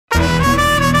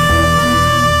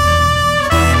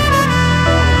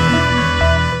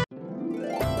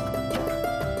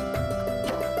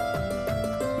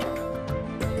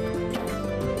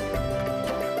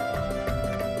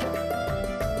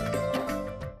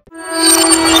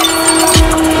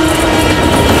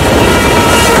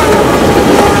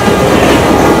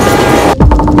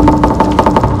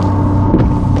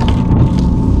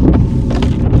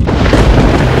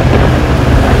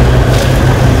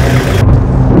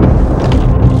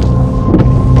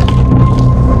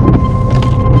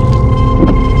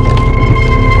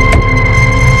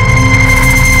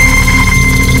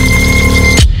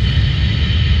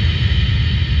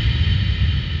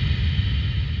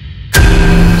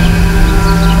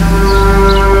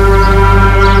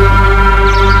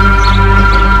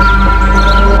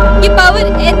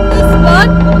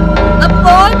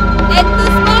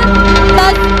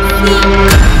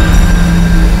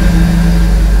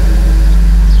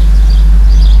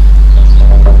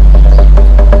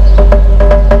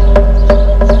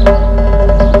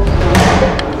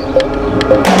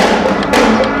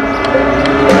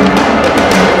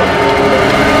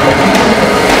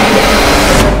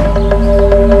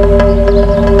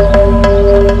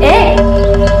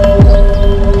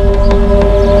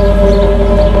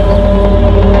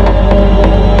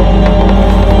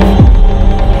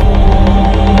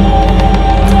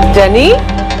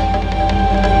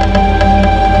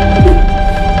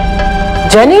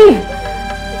Jenny,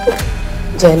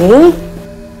 jenny,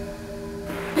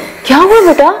 क्या हुआ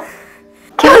बेटा?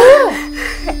 क्या हुआ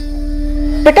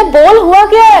बेटा? बोल, हुआ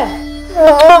क्या है?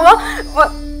 मामा,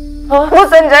 वो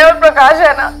संजय और प्रकाश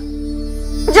है ना,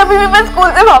 जब भी मैं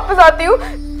स्कूल से वापस आती हूँ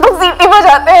वो सीटी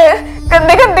बजाते हैं,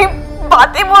 गंदी गंदी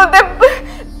बातें बोलते,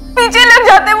 पीछे लग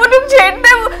जाते हैं, वो लोग छेड़ते,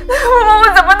 वो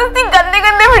जबरदस्ती गंदे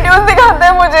गंदे वीडियोस दिखाते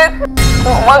हैं मुझे।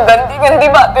 मामा गंदी गंदी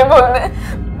बातें बोल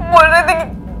रहे थे कि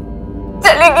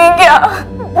चलेगी क्या,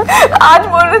 आज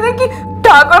बोल रहे थे कि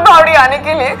ठाकुर बावड़ी आने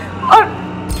के लिए, और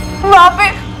वहां पे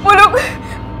वो लोग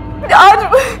आज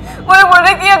वो लोग बोल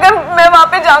रहे कि अगर मैं वहां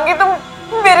पे जाऊंगी तो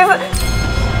मेरे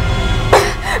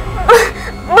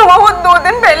मामा, वो 2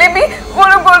 दिन पहले भी वो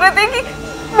लोग बोल रहे थे कि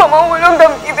मामा वो लोग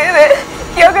धमकी दे रहे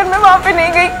कि अगर मैं वहां पे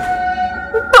नहीं गई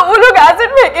तो वो लोग एसिड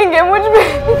फेंकेंगे मुझ पे।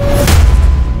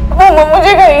 मामा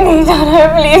मुझे कहीं नहीं जाना है,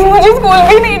 प्लीज, मुझे स्कूल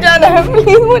भी नहीं जाना है,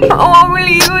 प्लीज मुझे, मामा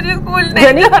प्लीज मुझे स्कूल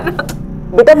नहीं जाना।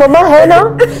 बेटा मम्मा है ना,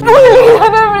 स्कूल नहीं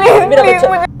जाना, प्लीज मेरा प्लीज, बच्चा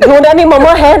मुझे रोना नहीं,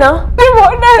 मम्मा है ना।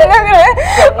 बहुत डर लग रहा है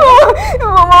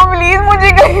मामा, प्लीज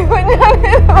मुझे कहीं पर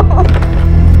जाने दो।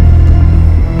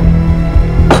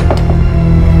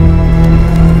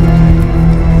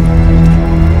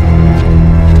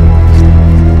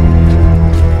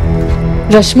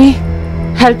 रश्मि,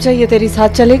 हेल्प चाहिए तेरी, साथ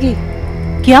चलेगी?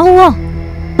 क्या हुआ?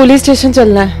 पुलिस स्टेशन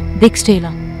चलना है। देख स्टेला,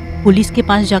 पुलिस के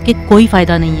पास जाके कोई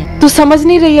फायदा नहीं है। तू समझ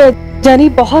नहीं रही है, जेनी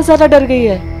बहुत ज्यादा डर गई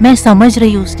है। मैं समझ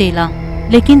रही हूँ स्टेला,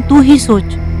 लेकिन तू ही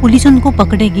सोच, पुलिस उनको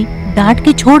पकड़ेगी, डांट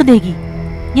के छोड़ देगी।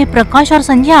 ये प्रकाश और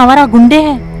संजय आवारा गुंडे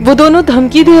हैं। वो दोनों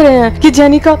धमकी दे रहे हैं कि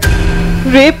जेनी का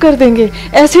रेप कर देंगे,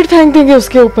 एसिड फेंक देंगे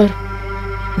उसके ऊपर।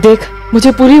 देख,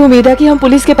 मुझे पूरी उम्मीद है कि हम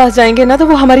पुलिस के पास जाएंगे ना तो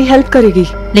वो हमारी हेल्प करेगी।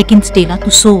 लेकिन स्टेला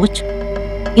तू सोच,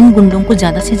 इन गुंडों को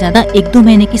ज्यादा से ज्यादा 1-2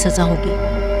 महीने की सजा होगी,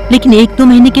 लेकिन 1-2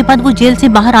 महीने के बाद वो जेल से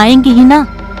बाहर आएंगे ही ना।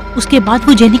 उसके बाद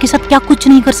वो जेनी के साथ क्या कुछ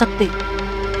नहीं कर सकते।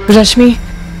 रश्मि,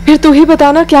 फिर तू ही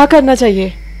बता ना क्या करना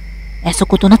चाहिए। ऐसा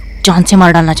को तो ना जान से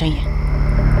मार डालना चाहिए।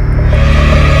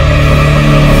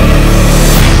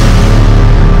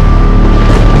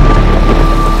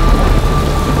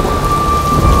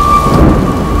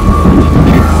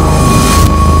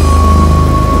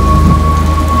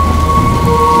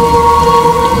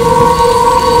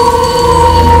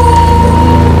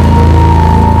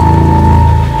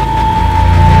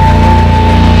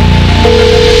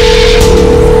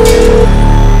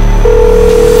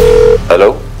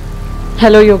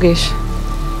 हेलो योगेश,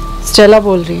 स्टेला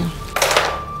बोल रही हूँ।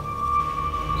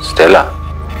 स्टेला,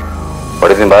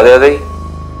 बड़े दिन बाद याद आई,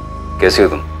 कैसी हो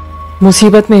तुम?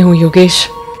 मुसीबत में हूँ योगेश,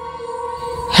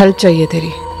 हेल्प चाहिए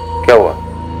तेरी। क्या हुआ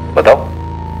बताओ।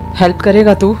 हेल्प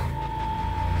करेगा तू?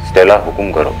 स्टेला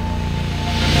हुकुम करो।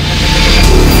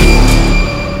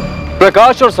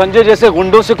 प्रकाश और संजय जैसे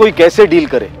गुंडों से कोई कैसे डील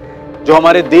करे, जो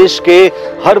हमारे देश के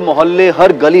हर मोहल्ले,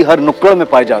 हर गली, हर नुक्कड़ में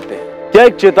पाए जाते हैं? क्या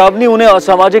एक चेतावनी उन्हें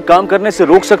असामाजिक काम करने से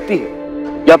रोक सकती है,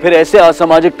 या फिर ऐसे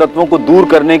असामाजिक तत्वों को दूर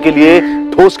करने के लिए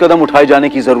ठोस कदम उठाए जाने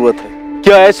की जरूरत है?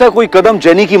 क्या ऐसा कोई कदम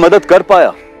जेनी की मदद कर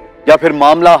पाया, या फिर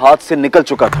मामला हाथ से निकल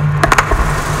चुका था?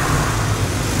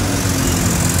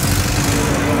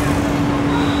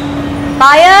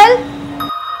 पायल,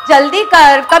 जल्दी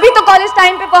कर, कभी तो कॉलेज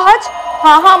टाइम पे पहुंच।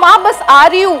 हाँ माँ, बस आ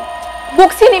रही हूँ,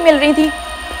 बुक्स ही नहीं मिल रही थी।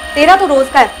 तेरा तो रोज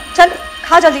का है, चल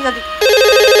खा जल्दी जल्दी।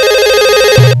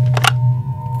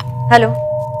 हेलो,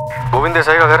 गोविंद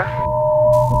देसाई का घर है?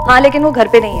 हाँ, लेकिन वो घर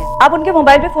पे नहीं है, आप उनके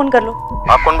मोबाइल पे फोन कर लो।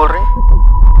 आप कौन बोल रही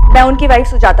हैं? मैं उनकी वाइफ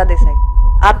सुजाता देसाई।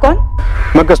 आप कौन?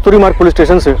 मैं कस्तूरी मार्ग पुलिस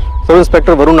स्टेशन से सब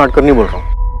इंस्पेक्टर वरुण नाडकर्णी बोल रहा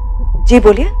हूँ। जी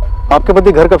बोलिए। आपके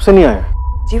पति घर कब से नहीं आए?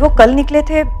 जी वो कल निकले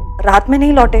थे, रात में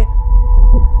नहीं लौटे।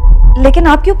 लेकिन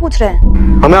आप क्यों पूछ रहे हैं?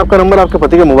 हमें आपका नंबर आपके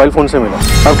पति के मोबाइल फोन से मिला,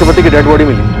 आपके पति की डेड बॉडी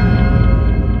मिली।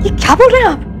 ये क्या बोल रहे हैं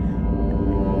आप?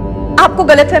 आपको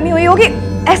गलतफहमी हुई होगी,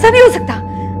 ऐसा नहीं हो सकता,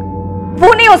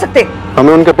 वो नहीं हो सकते।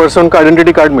 हमें उनके पर्स से उनका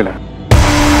आइडेंटिटी कार्ड मिला।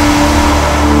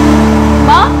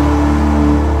 माँ,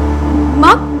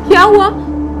 माँ क्या हुआ?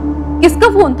 किसका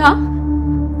फोन था?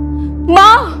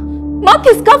 माँ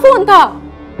किसका फोन था?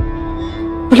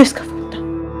 पुलिस का फोन था।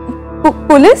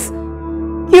 पुलिस?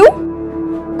 क्यों?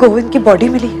 गोविंद की बॉडी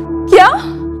मिली है। क्या?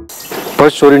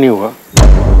 पर्स चोरी नहीं हुआ,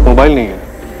 मोबाइल नहीं है,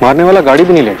 मारने वाला गाड़ी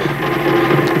भी नहीं ले गया।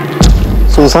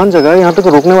 सुनसान जगह है, यहाँ पे तो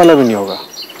रोकने वाला भी नहीं होगा।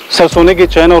 सर, सोने की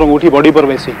चैन और अंगूठी बॉडी पर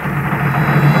वैसी।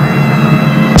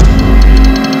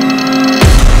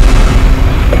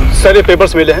 सर ये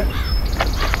पेपर्स मिले हैं,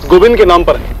 गोविंद के नाम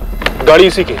पर है, गाड़ी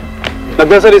इसी की।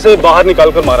 लगता है सर इसे बाहर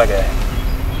निकालकर मारा गया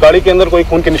है। गाड़ी के अंदर कोई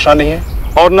खून के निशान नहीं है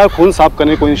और ना खून साफ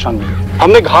करने कोई निशान नहीं है।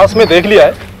 हमने घास में देख लिया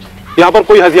है, यहाँ पर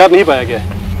कोई हथियार नहीं पाया गया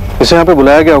है। इसे यहाँ पे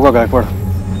बुलाया गया होगा गायकवाड़,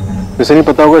 इसे नहीं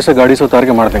पता होगा, इसे गाड़ी से उतार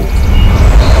के मार देंगे।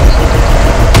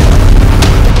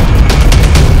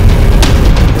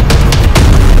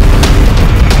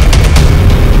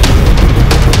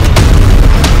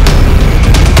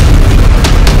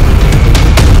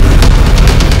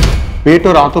 पेट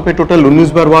और हाथों पे टोटल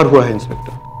 19 बार वार हुआ है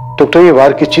इंस्पेक्टर। तो ये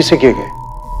वार किस चीज से किए गए?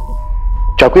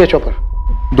 चाकू या चॉपर?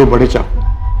 2 बड़े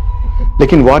चाकू,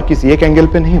 लेकिन वार किसी एक एंगल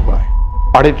पे नहीं हुआ है,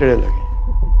 आड़े टेढ़े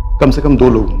लगे। कम से कम 2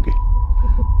 लोग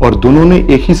होंगे और दोनों ने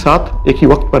एक ही साथ एक ही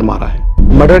वक्त पर मारा है।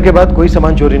 मर्डर के बाद कोई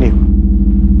सामान चोरी नहीं हुआ,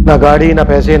 ना गाड़ी, ना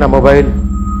पैसे, ना मोबाइल,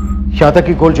 यहाँ तक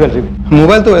कि गोल्ड ज्वेलरी भी।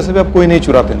 मोबाइल तो वैसे भी अब कोई नहीं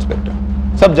चुराता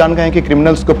इंस्पेक्टर। सब जान गए हैं कि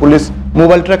क्रिमिनल्स को पुलिस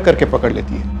मोबाइल ट्रैक करके पकड़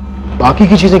लेती है। बाकी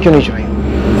की चीजें क्यों नहीं चुराई?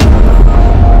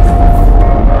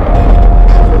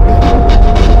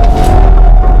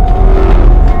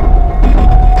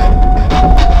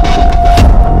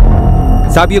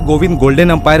 साहब, ये Govind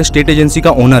golden empire state agency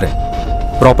का ओनर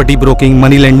है। प्रॉपर्टी ब्रोकिंग,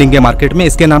 मनी लेंडिंग के मार्केट में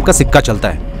इसके नाम का सिक्का चलता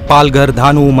है। पालघर,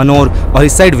 धानु, मनोर और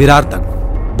इस साइड विरार तक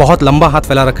बहुत लंबा हाथ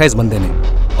फैला रखा है इस बंदे ने,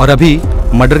 और अभी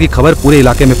मर्डर की खबर पूरे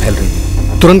इलाके में फैल रही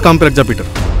है। तुरंत काम पर लग जा पीटर,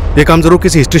 ये काम जरूर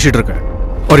किसी हिस्ट्री शीटर का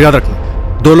है। और याद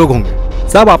रखना 2 लोग होंगे।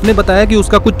 साहब, आपने बताया कि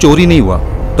उसका कुछ चोरी नहीं हुआ,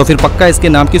 तो फिर पक्का इसके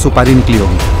नाम की सुपारी निकली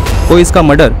होगी। कोई इसका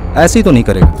मर्डर ऐसे ही तो नहीं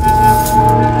करेगा।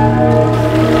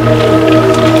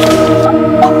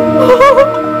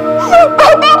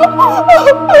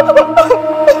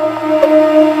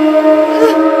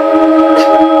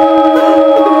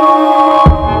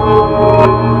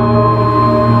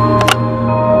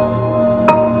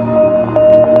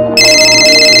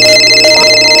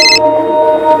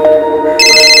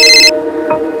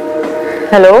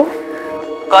 हेलो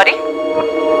गौरी?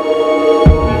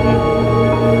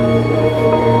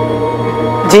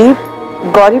 जी,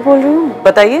 गौरी बोल रही हूँ,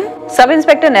 बताइए। सब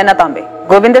इंस्पेक्टर नैना तांबे,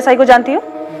 गोविंद देसाई को जानती हो?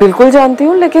 बिल्कुल जानती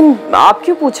हूँ, लेकिन आप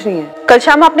क्यों पूछ रही हैं? कल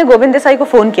शाम आपने गोविंद देसाई को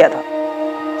फोन किया था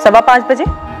 5:15 बजे।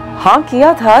 हाँ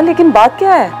किया था, लेकिन बात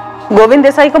क्या है? गोविंद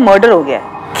देसाई का मर्डर हो गया है।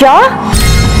 क्या?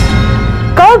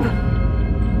 कब?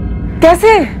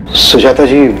 कैसे? सुजाता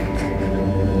जी,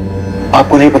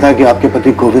 आपको नहीं पता कि आपके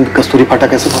पति गोविंद कस्तूरी फाटा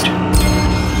कैसे पहुंचे?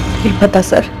 नहीं पता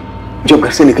सर। जब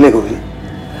घर से निकले गोविंद,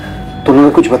 तो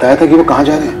उन्होंने कुछ बताया था कि वो कहाँ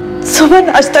जा रहे हैं? सुबह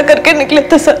नाश्ता करके निकले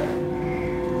थे सर।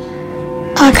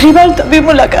 आखिरी बार तभी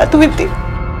मुलाकात हुई थी।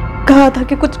 कहा था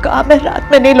कि कुछ काम है, रात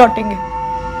में नहीं लौटेंगे।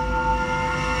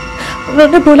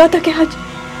 उन्होंने बोला था कि आज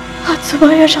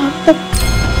सुबह या शाम तक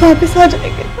वापस आ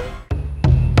जाएंगे।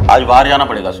 आज बाहर जाना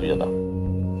पड़ेगा सुजाता,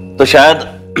 तो शायद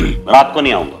रात को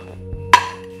नहीं आऊंगा।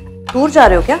 दूर जा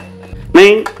रहे हो क्या?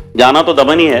 नहीं, जाना तो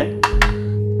दमन ही है।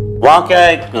 वहां क्या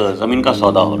है, एक जमीन का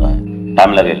सौदा हो रहा है,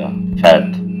 टाइम लगेगा शायद,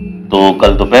 तो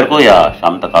कल दोपहर को या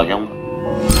शाम तक आ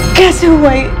जाऊंगा। कैसे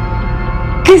हुआ ये?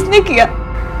 किसने किया?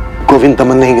 गोविंद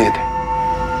दमन नहीं गए थे,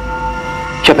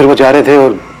 या फिर वो जा रहे थे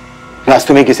और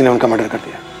रास्ते में किसी ने उनका मर्डर कर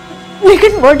दिया।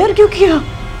 लेकिन मर्डर क्यों किया?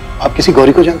 आप किसी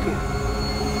गौरी को जानती हैं?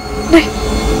 नहीं।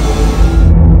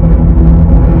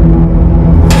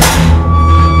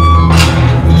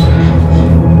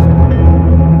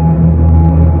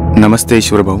 नमस्ते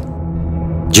ईश्वर भाऊ।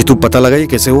 जीतू, पता लगा ये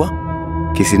कैसे हुआ?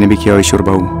 किसी ने भी किया हो ईश्वर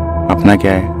भाऊ, अपना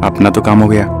क्या है, अपना तो काम हो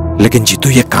गया। लेकिन जीतू,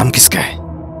 ये काम किसका है?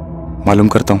 मालूम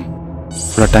करता हूँ,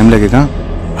 थोड़ा टाइम लगेगा।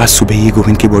 आज सुबह ही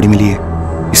गोविंद की बॉडी मिली है,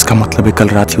 इसका मतलब है कल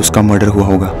रात ही उसका मर्डर हुआ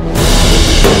होगा।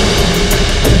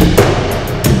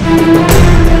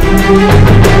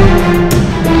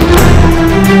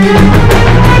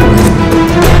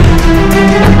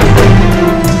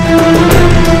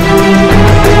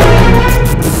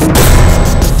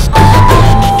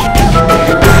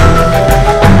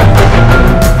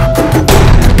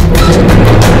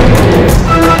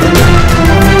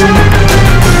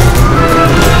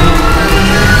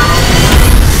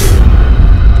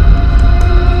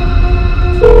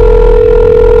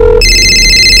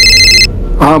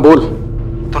 हाँ बोल।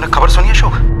 तूने खबर सुनी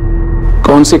अशोक?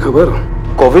 कौन सी खबर?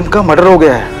 गोविंद का मर्डर हो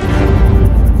गया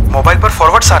है। मोबाइल पर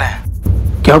फॉरवर्ड्स आ रहे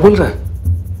हैं। क्या बोल रहा है?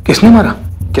 किसने मारा?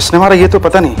 किसने मारा ये तो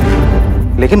पता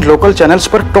नहीं, लेकिन लोकल चैनल्स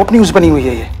पर टॉप न्यूज बनी हुई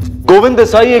है ये। गोविंद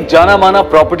देसाई एक जाना माना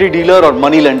प्रॉपर्टी डीलर और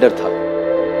मनी लेंडर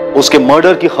था। उसके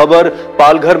मर्डर की खबर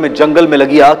पालघर में जंगल में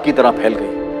लगी आग की तरह फैल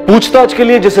गई। पूछताछ के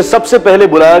लिए जिसे सबसे पहले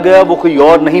बुलाया गया वो कोई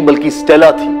और नहीं बल्कि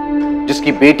स्टेला थी,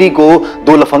 जिसकी बेटी को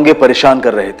 2 लफंगे परेशान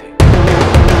कर रहे थे।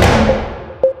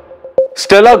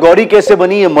 स्टेला गौरी कैसे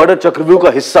बनी ये मर्डर चक्रव्यूह का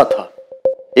हिस्सा था।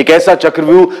 एक ऐसा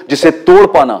चक्रव्यूह जिसे तोड़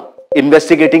पाना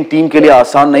इन्वेस्टिगेटिंग टीम के लिए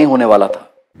आसान नहीं होने वाला था।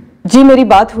 जी, मेरी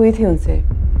बात हुई थी उनसे।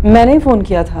 मैंने ही फोन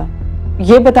किया था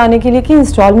ये बताने के लिए कि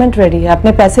इंस्टॉलमेंट रेडी है,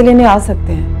 अपने पैसे लेने आ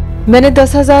सकते हैं। मैंने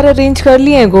 10,000 अरेंज कर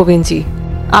लिए हैं गोविंद जी,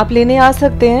 आप लेने आ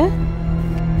सकते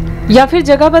हैं या फिर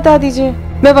जगह बता दीजिए,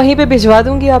 मैं वहीं पे भिजवा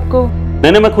दूंगी आपको।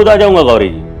 नहीं, मैं खुद आ जाऊंगा गौरी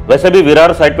जी। वैसे भी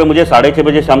विरार साइड पे मुझे 6:30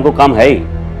 बजे शाम को काम है ही,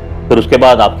 फिर उसके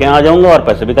बाद आपके यहाँ आ जाऊंगा और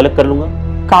पैसे भी कलेक्ट कर लूंगा।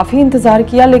 काफी इंतजार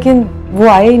किया लेकिन वो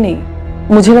आए ही नहीं।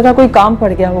 मुझे लगा कोई काम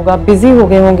पड़ गया होगा, बिजी हो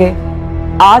गए होंगे,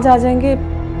 आज आ जाएंगे,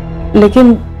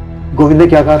 लेकिन गोविंद ने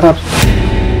क्या कहा था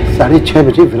आपसे? 6:30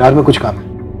 बजे विरार में कुछ काम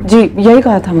है। जी यही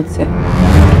कहा था मुझसे।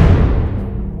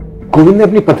 गोविंद ने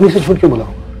अपनी पत्नी से झूठ क्यों बोला?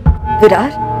 विरार?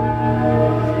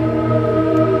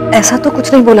 ऐसा तो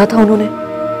कुछ नहीं बोला था उन्होंने,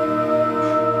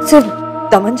 सिर्फ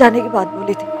दमन जाने की बात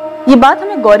बोली थी। ये बात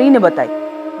हमें गौरी ने बताई।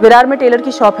 विरार में टेलर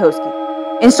की शॉप है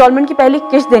उसकी, इंस्टॉलमेंट की पहली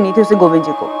किस्त देनी थी उसे गोविंद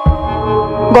जी को।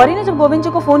 गौरी ने जब गोविंद जी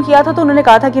को फोन किया था तो उन्होंने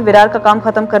कहा था कि विरार का काम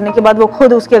खत्म करने के बाद वो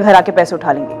खुद उसके घर आके पैसे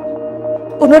उठा लेंगे।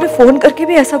 उन्होंने फोन करके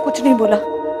भी ऐसा कुछ नहीं बोला।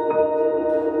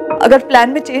 अगर प्लान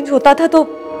में चेंज होता था तो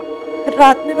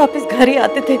रात में वापस घर ही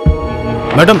आते थे।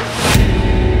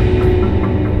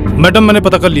 मैडम मैंने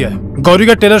पता कर लिया है, गौरी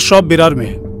का टेलर शॉप विरार में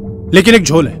है, लेकिन एक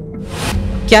झोल है।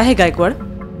 क्या है गायकवाड़?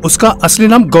 उसका असली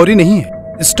नाम गौरी नहीं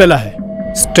है, स्टेला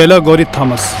है। Stella Gauri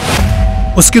Thomas.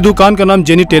 उसकी दुकान का नाम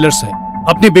जेनी टेलर्स है।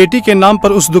 अपनी बेटी के नाम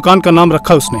पर उस दुकान का नाम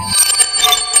रखा उसने।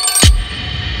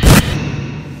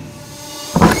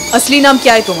 असली नाम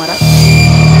क्या है तुम्हारा?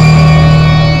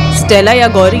 स्टेला या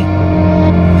गौरी?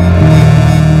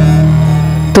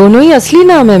 दोनों ही असली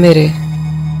नाम है मेरे।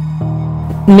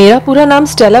 मेरा पूरा नाम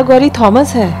स्टेला गौरी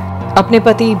थॉमस है। अपने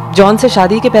पति जॉन से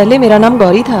शादी के पहले मेरा नाम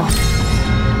गौरी था।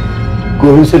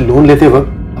 गोविंद से लोन लेते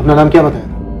वक्त अपना नाम क्या बताया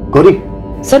था? गौरी?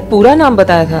 सर पूरा नाम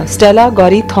बताया था, स्टेला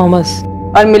गौरी थॉमस।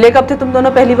 और मिले कब थे तुम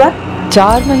दोनों पहली बार?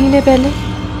 4 महीने पहले।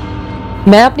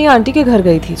 मैं अपनी आंटी के घर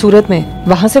गई थी सूरत में।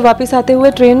 वहां से वापस आते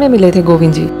हुए ट्रेन में मिले थे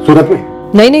गोविंद जी। सूरत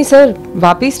में? नहीं सर,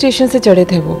 वापस स्टेशन से चढ़े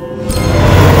थे वो।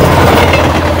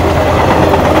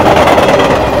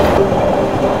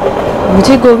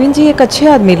 मुझे गोविंद जी एक अच्छे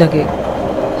आदमी लगे।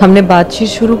 हमने बातचीत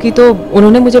शुरू की तो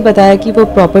उन्होंने मुझे बताया कि वो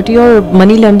प्रॉपर्टी और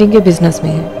मनी लैंडिंग के बिजनेस में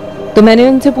है। तो मैंने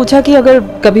उनसे पूछा कि अगर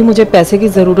कभी मुझे पैसे की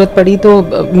जरूरत पड़ी तो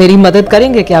मेरी मदद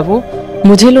करेंगे क्या? वो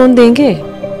मुझे लोन देंगे?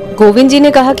 गोविंद जी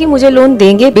ने कहा कि मुझे लोन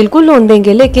देंगे, बिल्कुल लोन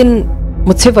देंगे, लेकिन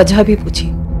मुझसे वजह भी पूछी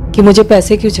कि मुझे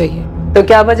पैसे क्यों चाहिए। तो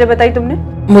क्या वजह बताई तुमने?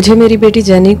 मुझे मेरी बेटी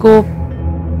जेनी को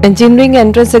इंजीनियरिंग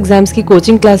एंट्रेंस एग्जाम्स की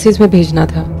कोचिंग क्लासेस में भेजना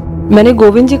था। मैंने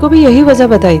गोविंद जी को भी यही वजह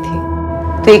बताई थी।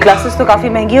 तो ये क्लासेस तो काफी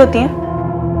महंगी होती हैं।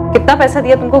 कितना पैसा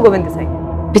दिया तुमको गोविंद देसाई?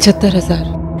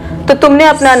 75,000। तो तुमने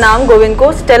अपना नाम गोविंद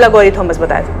को स्टेला गौरी थॉमस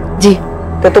बताया था? जी।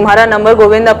 तो तुम्हारा नंबर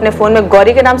गोविंद अपने फोन में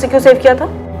गौरी के नाम से क्यों सेव किया था?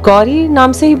 गौरी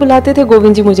नाम से ही बुलाते थे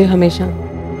गोविंद जी मुझे हमेशा।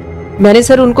 मैंने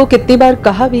सर उनको कितनी बार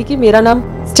कहा भी कि मेरा नाम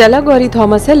स्टेला गौरी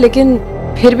थॉमस है, लेकिन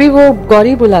फिर भी वो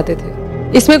गौरी बुलाते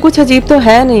थे। इसमें कुछ अजीब तो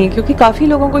है नहीं, क्योंकि काफी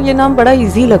लोगों को ये नाम बड़ा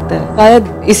इजी लगता है। शायद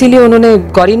इसीलिए उन्होंने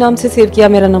गौरी नाम से सेव किया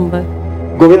मेरा नंबर।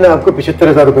 गोविंद ने आपको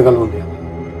 75,000 रुपए का लोन दिया।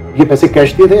 ये पैसे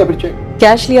कैश दिए थे या फिर चेक?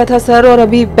 कैश लिया था सर, और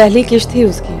अभी पहली किस्त थी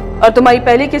उसकी। और तुम्हारी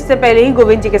पहली किस्त से पहले ही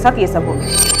गोविंद जी के साथ ये सब हो गया।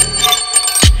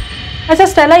 अच्छा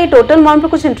स्टेला, ये टोटल अमाउंट पे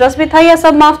कुछ इंटरेस्ट भी था या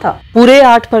सब माफ था? पूरे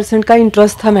 8% का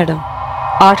इंटरेस्ट था मैडम,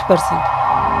 8%।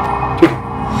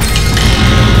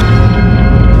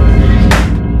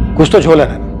 कुछ तो झोला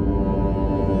है ना।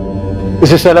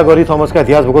 इसे स्टेला गौरी थॉमस का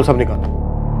इतिहास भूगोल सब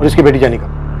निकालो, और इसकी बेटी जेनी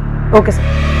का। Okay sir.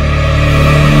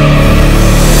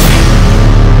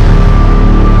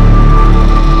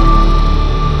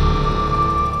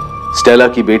 स्टेला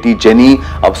की बेटी जेनी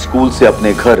अब स्कूल से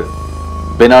अपने घर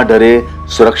बिना डरे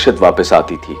सुरक्षित वापस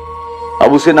आती थी।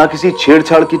 अब उसे ना किसी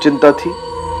छेड़छाड़ की चिंता थी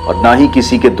और ना ही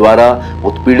किसी के द्वारा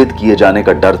उत्पीड़ित किए जाने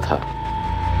का डर था।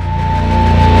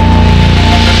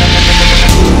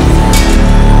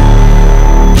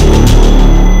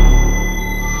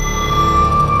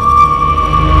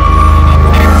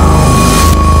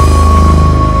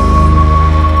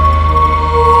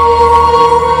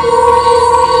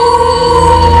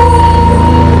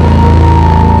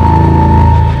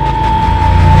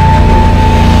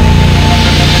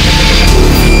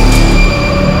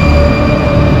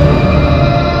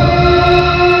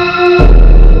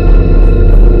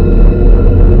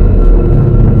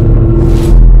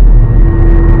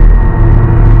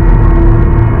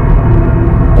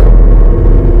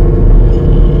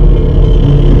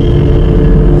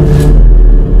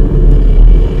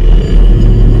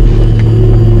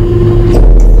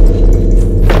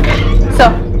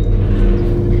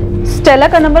 स्टेला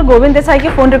का नंबर गोविंद देसाई के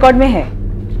फोन रिकॉर्ड में है।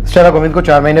 स्टेला गोविंद को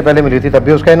 4 महीने पहले मिली थी, तब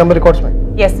भी उसका नंबर रिकॉर्ड्स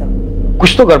में? Yes sir.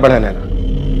 कुछ तो गड़बड़ है नैना।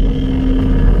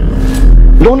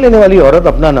 लोन लेने वाली औरत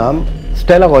अपना नाम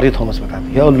स्टेला गौरी थॉमस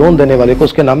बताती है और लोन देने वाले को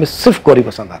उसके नाम में सिर्फ गौरी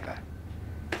पसंद आता है,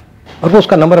 और वो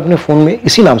उसका नंबर अपने फोन में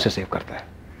इसी नाम से सेव करता है।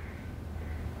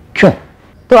 क्यों?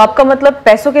 तो आपका मतलब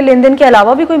पैसों के लेन देन के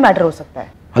अलावा भी कोई मैटर हो सकता है?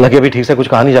 हालांकि अभी ठीक से कुछ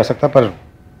कहा नहीं जा सकता, पर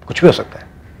कुछ भी हो सकता है।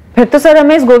 फिर तो सर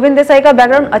हमें इस गोविंद देसाई का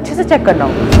बैकग्राउंड अच्छे से चेक करना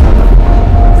होगा।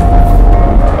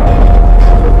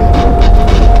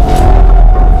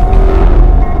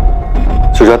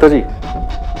 सुजाता जी,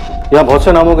 यहाँ बहुत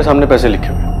से नामों के सामने पैसे लिखे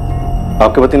हुए।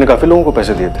 आपके पति ने काफी लोगों को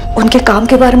पैसे दिए थे। उनके काम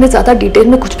के बारे में ज्यादा डिटेल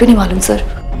में कुछ भी नहीं मालूम सर।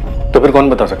 तो फिर कौन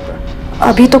बता सकता है?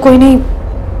 अभी तो कोई नहीं।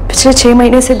 पिछले 6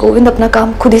 महीने से गोविंद अपना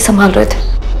काम खुद ही संभाल रहे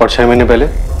थे। और 6 महीने पहले?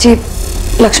 जी,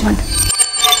 लक्ष्मण।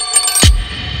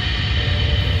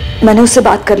 मैंने उससे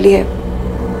बात कर ली है।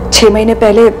 6 महीने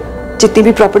पहले जितनी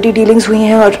भी प्रॉपर्टी डीलिंग्स हुई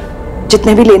हैं और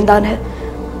जितने भी लेन देन है,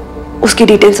 उसकी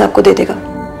डिटेल्स आपको दे देगा।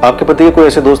 आपके पति के कोई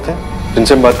ऐसे दोस्त हैं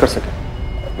जिनसे हम बात कर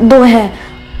सकें? 2 हैं,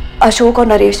 अशोक और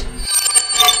नरेश।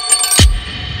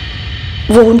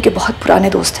 वो उनके बहुत पुराने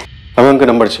दोस्त हैं। हमें उनके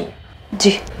नंबर चाहिए।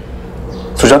 जी।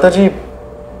 सुजाता जी,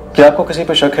 क्या आपको किसी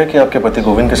पे शक है कि आपके पति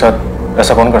गोविंद के साथ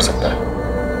ऐसा कौन कर सकता है?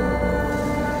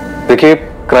 देखिए,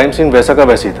 क्राइम सीन वैसा का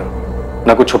वैसे ही था।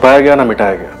 ना कुछ छुपाया गया ना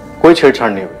मिटाया गया, कोई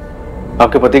छेड़छाड़ नहीं हुई।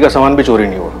 आपके पति का सामान भी चोरी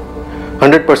नहीं हुआ।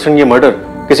 100% ये मर्डर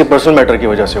किसी पर्सनल मैटर की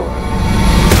वजह से हुआ।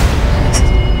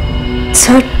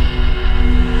 सर,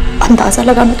 अंदाजा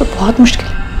लगाना तो बहुत मुश्किल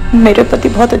है। मेरे पति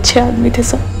बहुत अच्छे आदमी थे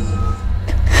सर।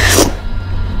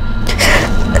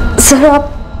 सर,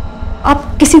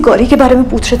 आप किसी गौरी के बारे में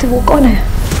पूछ रहे थे, वो कौन है?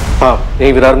 हाँ,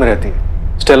 यही विरार में रहती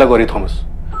है, स्टेला गौरी थॉमस।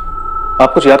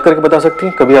 आप कुछ याद करके बता सकती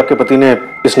हैं, कभी आपके पति ने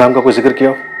इस नाम का कोई जिक्र किया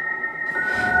हो?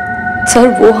 सर,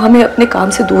 वो हमें अपने काम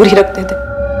से दूर ही रखते थे।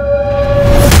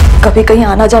 कभी कहीं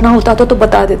आना जाना होता तो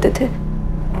बता देते थे।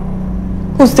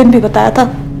 उस दिन भी बताया था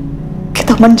कि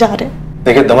दमन जा रहे।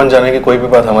 देखिए, दमन जाने की कोई भी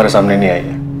बात हमारे सामने नहीं आई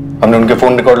है। हमने उनके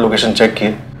फोन रिकॉर्ड लोकेशन चेक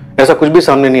किए, ऐसा कुछ भी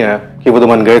सामने नहीं आया कि वो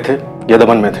दमन गए थे या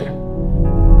दमन में थे।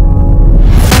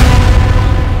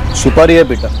 सुपारी है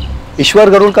बेटा, ईश्वर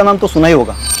गरुड़ का नाम तो सुना ही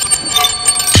होगा।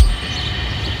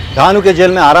 धानु के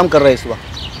जेल में आराम कर रहे इस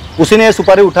वक्त। उसी ने यह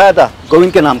सुपारी उठाया था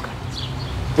गोविंद के नाम का।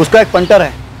 उसका एक पंटर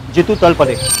है जीतू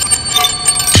तलपरे,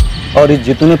 और इस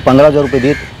जीतू ने 15,000 रुपये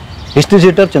दिए थे हिस्ट्री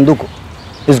सीटर चंदू को,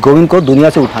 इस गोविंद को दुनिया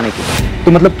से उठाने के लिए।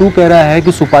 तो मतलब तू कह रहा है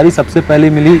कि सुपारी सबसे पहले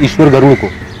मिली ईश्वर गरुड़ को,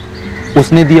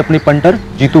 उसने दी अपने पंटर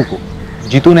जीतू को,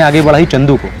 जीतू ने आगे बढ़ाई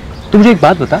चंदू को। तो मुझे एक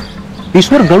बात बता,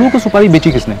 ईश्वर गरुड़ को सुपारी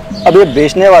बेची किसने? अब ये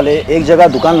बेचने वाले एक जगह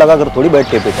दुकान लगाकर थोड़ी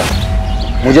बैठे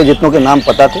बेटा। मुझे जितनों के नाम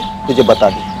पता थे तुझे बता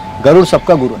दी। गरुड़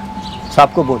सबका गुरु है,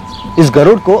 सबको बोल इस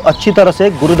गरुड़ को अच्छी तरह से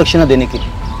गुरु दक्षिणा देने के लिए,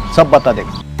 सब बता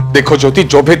देगा। देखो ज्योति,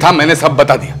 जो भी था मैंने सब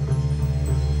बता दिया,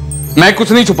 मैं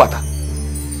कुछ नहीं छुपाता।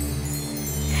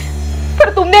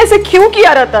 पर तुमने ऐसे क्यों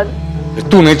किया रतन?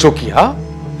 तूने जो किया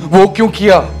वो क्यों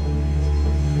किया?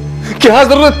 क्या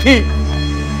जरूरत थी?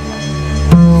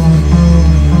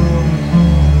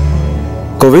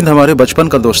 गोविंद हमारे बचपन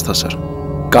का दोस्त था सर।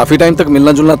 काफी टाइम तक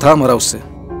मिलना जुलना था हमारा उससे।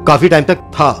 काफी टाइम तक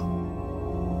था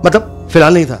मतलब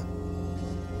फिलहाल नहीं था।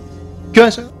 क्यों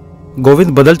ऐसा?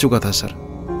 गोविंद बदल चुका था सर।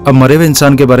 अब मरे हुए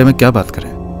इंसान के बारे में क्या बात करें?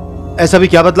 ऐसा भी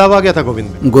क्या बदलाव आ गया था गोविंद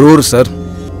में? गुरूर सर,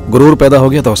 गुरूर पैदा हो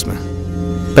गया था उसमें।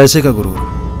 पैसे का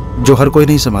गुरूर जो हर कोई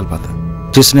नहीं संभाल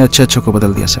पाता, जिसने अच्छे अच्छे को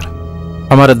बदल दिया सर।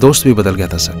 हमारा दोस्त भी बदल गया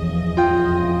था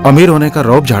सर। अमीर होने का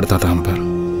रौब झाड़ता था हम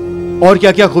पर। और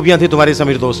क्या क्या खूबियां थी तुम्हारे इस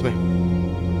अमीर दोस्त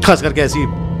में, खास करके ऐसी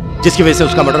जिसकी वजह से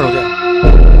उसका मर्डर हो जाए?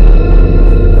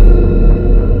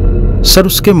 सर,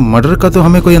 उसके मर्डर का तो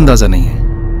हमें कोई अंदाजा नहीं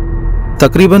है।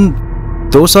 तकरीबन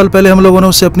 2 साल पहले हम लोगों ने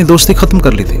उससे अपनी दोस्ती खत्म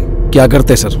कर ली थी। क्या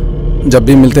करते सर, जब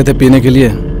भी मिलते थे पीने के लिए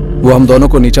वो हम दोनों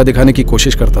को नीचा दिखाने की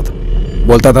कोशिश करता था।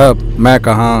 बोलता था मैं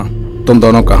कहाँ तुम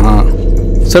दोनों कहाँ।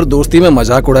 सर, दोस्ती में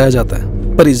मजाक उड़ाया जाता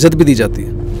है पर इज्जत भी दी जाती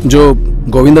है, जो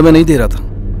गोविंद में नहीं दे रहा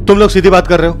था। तुम लोग सीधी बात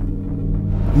कर रहे हो,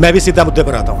 मैं भी सीधा मुद्दे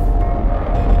पर आता हूं।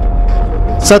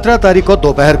 17 तारीख को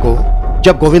दोपहर को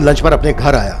जब गोविंद लंच पर अपने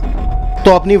घर आया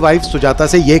तो अपनी वाइफ सुजाता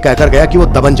से यह कहकर गया कि वो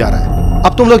दमन जा रहा है।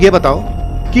 अब तुम लोग ये बताओ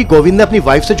कि गोविंद ने अपनी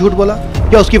वाइफ से झूठ बोला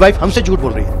या उसकी वाइफ हमसे झूठ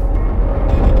बोल रही है?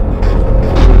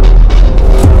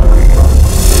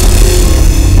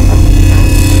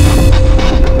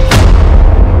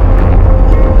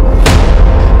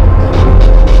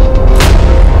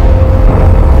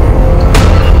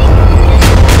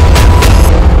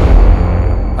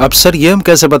 अब सर, ये हम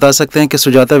कैसे बता सकते हैं कि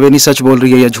सुजाता वेनी सच बोल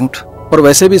रही है या झूठ? और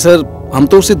वैसे भी सर, हम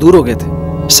तो उससे दूर हो गए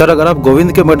थे। सर, अगर आप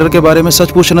गोविंद के मर्डर के बारे में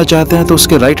सच पूछना चाहते हैं तो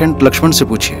उसके राइट हैंड लक्ष्मण से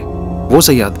पूछिए, वो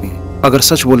सही आदमी है। अगर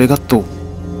सच बोलेगा तो।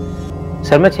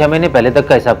 सर, मैं 6 महीने पहले तक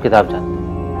का हिसाब किताब जानता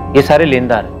हूँ। ये सारे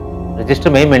लेनदार रजिस्टर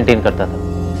में ही मेंटेन करता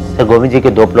था। सर, गोविंद जी के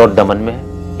 2 प्लॉट दमन में है,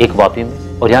 एक वापी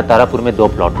में और यहाँ तारापुर में 2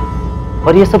 प्लॉट है।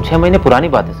 और ये सब 6 महीने पुरानी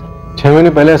बात है सर। 6 महीने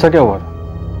पहले ऐसा क्या हुआ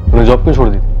था? तुमने जॉब क्यों छोड़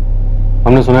दी थी?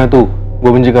 हमने सुना है तू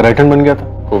गोविंद जी का राइट हैंड बन गया था।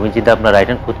 गोविंद जी ने अपना राइट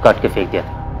हैंड खुद काट के फेंक दिया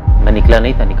था। मैं निकला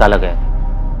नहीं था, निकाला गया था।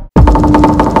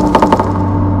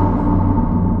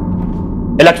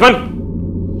 लक्ष्मण,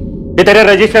 ये तेरे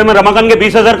रजिस्टर में रमाकांत के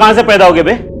 20,000 कहां से पैदा हो गए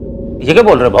बे? ये क्या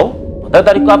बोल रहे भाऊ? 15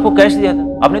 तारीख को आपको कैश दिया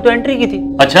था, आपने तो एंट्री की थी।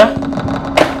 अच्छा,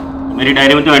 मेरी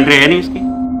डायरी में तो एंट्री है नहीं इसकी।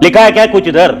 लिखा है क्या कुछ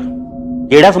इधर?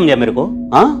 टेढ़ा समझा मेरे को?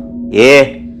 हाँ, ये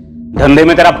धंधे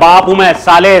में तेरा बाप हूं मैं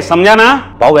साले, समझा ना?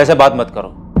 भाऊ ऐसे बात मत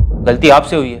करो, गलती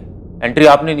आपसे हुई है, एंट्री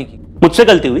आपने नहीं की। मुझसे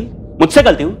गलती हुई,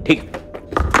 ठीक है।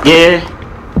 ये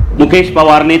मुकेश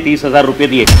पवार ने 30,000 रुपए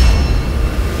दिए।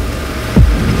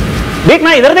 देख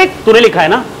ना, इधर देख, तूने लिखा है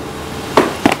ना।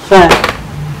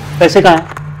 पैसे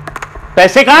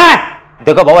कहाँ है?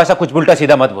 देखो भाऊ, ऐसा कुछ उल्टा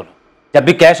सीधा मत बोलो। जब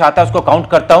भी कैश आता है उसको काउंट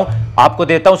करता हूँ, आपको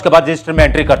देता हूँ, उसके बाद रजिस्टर में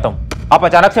एंट्री करता हूँ। आप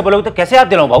अचानक से बोलोगे तो कैसे याद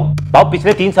दिलाऊं भाऊ?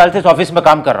 पिछले 3 साल से इस ऑफिस में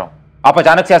काम कर रहा हूँ, आप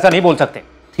अचानक से ऐसा नहीं बोल सकते।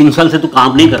 3 साल से तू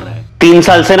काम नहीं कर रहा है, 3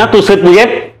 साल से ना तू सिर्फ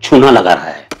मुझे छूना लगा रहा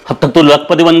है। अब तक तू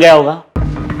लखपति बन गया होगा।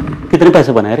 कितने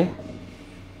पैसे बनाए रे?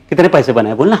 कितने पैसे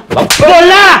बनाए? बोलना सर,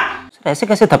 ऐसे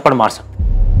कैसे थप्पड़ मार सकते?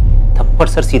 थप्पड़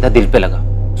सर सीधा दिल पे लगा।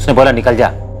 उसने बोला निकल जा,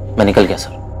 मैं निकल गया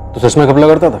सर। तो सच में घपला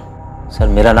करता था? सर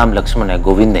मेरा नाम लक्ष्मण है,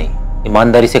 गोविंद नहीं।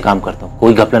 ईमानदारी से काम करता हूँ,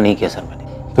 कोई घपला नहीं किया सर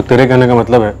मैंने। तो तेरे कहने का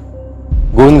मतलब है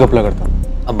गोविंद घपला करता?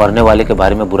 अब मरने वाले के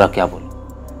बारे में बुरा क्या बोलूं,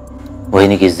 वही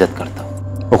नहीं की इज्जत करता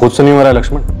हूँ। वो खुद से नहीं मरा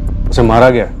लक्ष्मण, उसे मारा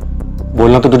गया।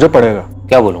 बोलना तो तुझे पड़ेगा।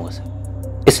 क्या बोलूंगा सर?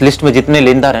 इस लिस्ट में जितने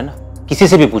लेनदार है ना, किसी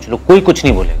से भी पूछ लो, कोई कुछ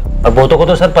नहीं बोलेगा। और बहुतों को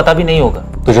तो सर पता भी नहीं होगा।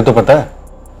 तुझे तो पता है,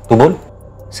 तू बोल।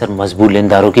 सर मजबूर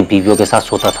लेनदारों की बीवियों के साथ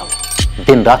सोता था,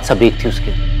 दिन रात सब एक थी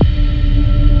उसके।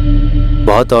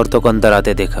 बहुत औरतों को अंदर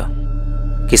आते देखा,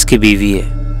 किसकी बीवी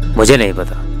है मुझे नहीं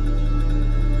पता,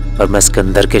 पर मैं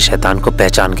सिकंदर के शैतान को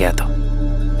पहचान गया था।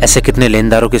 ऐसे कितने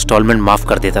लेनदारों की इंस्टॉलमेंट माफ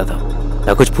कर देता था।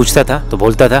 मैं कुछ पूछता था तो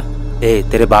बोलता था, ए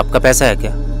तेरे बाप का पैसा है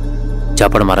क्या?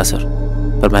 झापड़ मारा सर,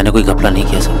 पर मैंने कोई घपला नहीं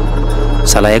किया सर।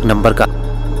 साला 1 नंबर का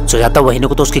सुजाता वहीने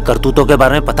को तो उसकी करतूतों के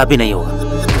बारे में पता भी नहीं होगा।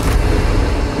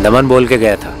 दमन बोल के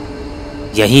गया था,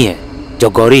 यही है जो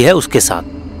गौरी है उसके साथ।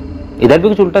 इधर भी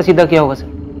कुछ उल्टा सीधा किया होगा सर।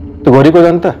 तो गौरी को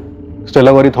जानता है?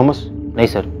 Stella Gauri Thomas? नहीं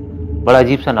सर, बड़ा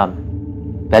अजीब सा नाम है,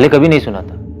 पहले कभी नहीं सुना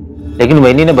था, लेकिन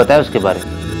वहीनी ने बताया उसके बारे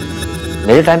में।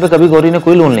 मेरे टाइम पे कभी गौरी ने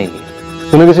कोई लोन नहीं लिया।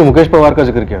 तूने किसी मुकेश पवार का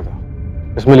जिक्र किया था,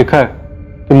 इसमें लिखा है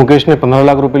कि मुकेश ने 15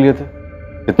 लाख रुपए लिए थे।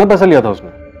 कितना पैसा लिया था उसने?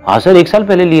 हाँ सर, 1 साल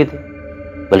पहले लिए थे,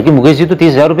 बल्कि मुकेश जी तो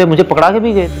 30,000 रुपए मुझे पकड़ा के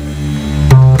भी गए थे।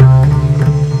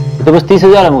 तो बस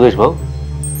 30,000 है मुकेश भाव।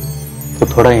 तो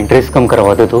थोड़ा इंटरेस्ट कम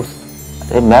करवाते तो।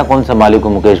 अरे मैं कौन सा मालिक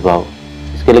हूँ मुकेश भाव,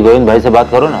 इसके लिए गोविंद भाई से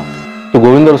बात करो ना। तो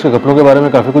गोविंद और उसके कपड़ों के बारे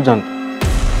में काफी कुछ जानता।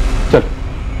 चल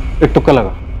एक तुक्का लगा,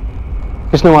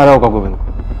 किसने मारा होगा गोविंद को,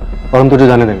 और हम तुझे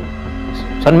जाने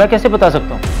देंगे। सर मैं कैसे बता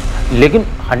सकता हूँ, लेकिन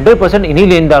 100% इन्हीं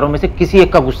लेनदारों में से किसी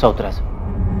एक का गुस्सा उतरा है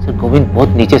सर। गोविंद बहुत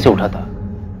नीचे से उठा था।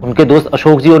 उनके दोस्त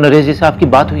अशोक जी और नरेश जी से आपकी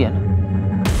बात हुई है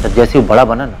ना सर, जैसे वो बड़ा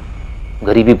बना ना,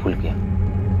 गरीबी भूल गया,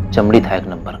 चमड़ी था 1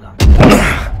 नंबर का।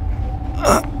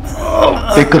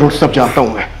 1 करोड़ सब जानता हूं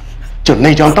मैं, जो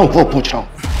नहीं जानता हूं वो पूछ रहा हूं।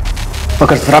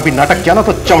 अगर जरा भी नाटक किया ना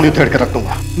तो चमड़ी उधेड़ कर रख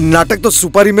दूंगा। नाटक तो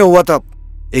सुपारी में हुआ था,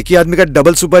 एक ही आदमी का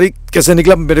डबल सुपारी कैसे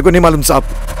निकला मेरे को नहीं मालूम साहब।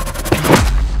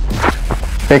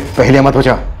 एक पहले मत हो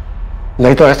जा,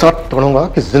 नहीं तो ऐसा तोड़ूंगा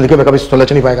कि जिंदगी में कभी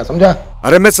सुलझ नहीं पाएगा, समझा?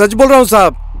 अरे मैं सच बोल रहा हूँ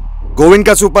साहब, गोविंद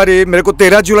का सुपारी मेरे को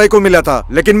 13 जुलाई को मिला था,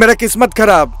 लेकिन मेरा किस्मत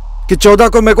खराब कि 14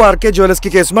 को मेरे को आरके ज्वेलर्स की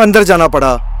केस में अंदर जाना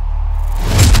पड़ा।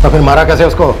 तो फिर मारा कैसे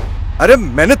उसको? अरे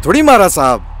मैंने थोड़ी मारा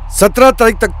साहब, 17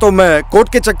 तारीख तक तो मैं कोर्ट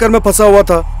के चक्कर में फंसा हुआ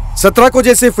था। 17 को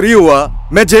जैसे फ्री हुआ,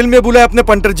 मैं जेल में बुलाया अपने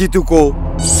पंटर जीतू को।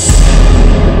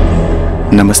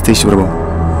 नमस्ते ईश्वर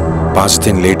बाबू, 5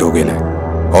 दिन लेट हो गए,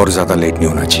 और ज्यादा लेट नहीं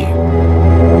होना चाहिए।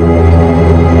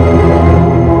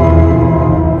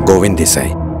 गोविंद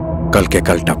देसाई, कल के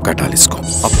कल टपका डाल इसको।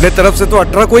 अपने तरफ से तो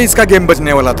 18 को ही इसका गेम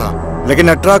बचने वाला था, लेकिन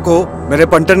 18 को मेरे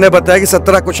पंटर ने बताया कि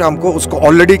 17 को शाम को उसको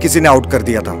ऑलरेडी किसी ने आउट कर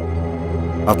दिया था।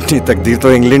 अपनी तकदीर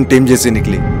तो इंग्लैंड टीम जैसी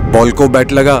निकली। बॉल को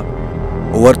बैट लगा,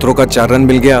 ओवरथ्रो का 4 रन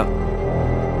मिल गया,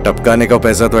 टपकाने का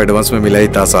पैसा तो एडवांस में मिला ही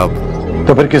था साहब।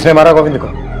 तो फिर किसने मारा गोविंद को?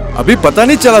 अभी पता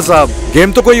नहीं चला साहब,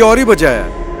 गेम तो कोई और ही बचा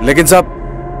है। लेकिन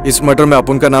साहब इस मैटर में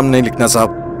अपन का नाम नहीं लिखना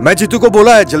साहब। मैं जीतू को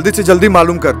बोला है जल्दी से जल्दी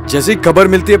मालूम कर, जैसी खबर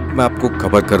मिलती है मैं आपको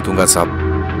खबर कर दूंगा साहब।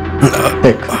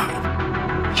 देख,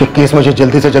 ये केस मुझे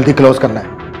जल्दी से जल्दी क्लोज करना है।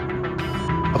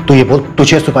 अब तू ये बोल,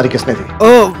 तुझे सुपारी किसने दी?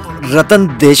 ओ, रतन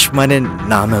देशमाने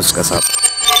नाम है उसका साहब।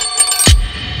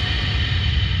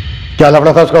 क्या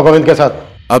लफड़ा था उसका गोविंद के साथ?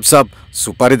 अब साहब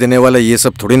सुपारी देने वाला ये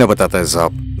सब थोड़ी ना बताता है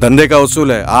साहब, धंधे का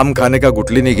उसूल है, आम खाने का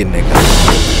गुठली नहीं गिनने का।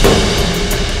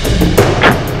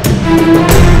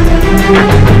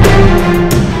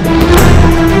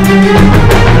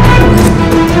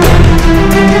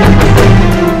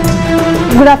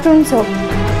 Good afternoon sir.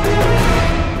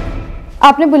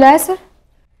 आपने बुलाया सर?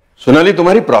 सोनाली,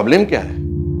 तुम्हारी प्रॉब्लम क्या है?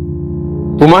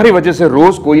 तुम्हारी वजह से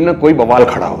रोज कोई ना कोई बवाल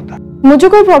खड़ा होता है। मुझे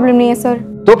कोई प्रॉब्लम नहीं है सर।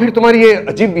 तो फिर तुम्हारी ये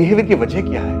अजीब बिहेवियर की वजह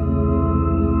क्या है?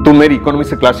 तुम मेरी इकोनॉमी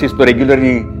से क्लासेस तो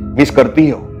रेगुलरली मिस करती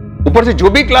हो, ऊपर से जो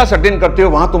भी क्लास अटेंड करते हो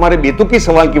वहां तुम्हारे बेतुकी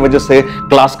सवाल की वजह से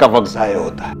क्लास का वक्त जाया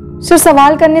होता है। सर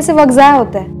सवाल करने से वक्त जाया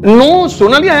होता है? No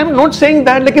Sonali, I am not saying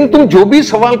that, लेकिन तुम जो भी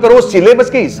सवाल करो सिलेबस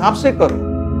के हिसाब से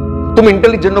करो। तुम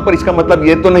इंटेलिजेंट हो, पर इसका मतलब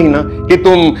ये तो नहीं ना कि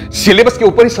तुम सिलेबस के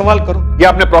ऊपर ही सवाल करो या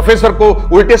अपने प्रोफेसर को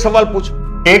उल्टे सवाल पूछो।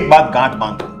 एक बात गांठ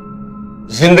बांधो,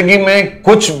 जिंदगी में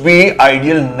कुछ भी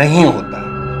आइडियल नहीं होता।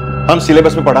 हम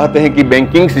सिलेबस में पढ़ाते हैं कि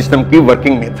बैंकिंग सिस्टम की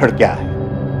वर्किंग मेथड क्या है,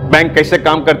 बैंक कैसे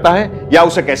काम करता है या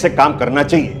उसे कैसे काम करना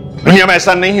चाहिए। दुनिया में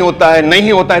ऐसा नहीं होता है,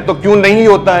 नहीं होता है तो क्यों नहीं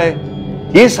होता है,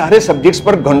 ये सारे सब्जेक्ट्स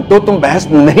पर घंटों तुम बहस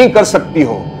नहीं कर सकती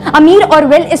हो। अमीर और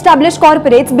वेल एस्टैब्लिश्ड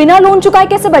कॉर्पोरेट्स बिना लोन चुकाए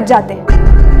कैसे बच जाते हैं,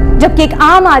 जबकि एक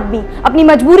आम आदमी अपनी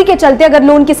मजबूरी के चलते अगर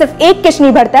लोन की सिर्फ एक किश्त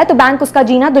नहीं भरता है तो बैंक उसका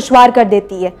जीना दुश्वार कर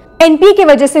देती है। एनपीए की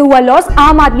वजह से हुआ लॉस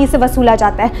आम आदमी से वसूला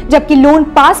जाता है, जबकि लोन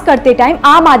पास करते टाइम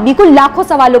आम आदमी को लाखों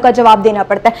सवालों का जवाब देना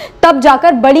पड़ता है, तब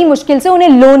जाकर बड़ी मुश्किल से उन्हें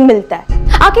लोन मिलता है।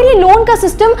 आखिर ये लोन का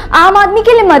सिस्टम आम आदमी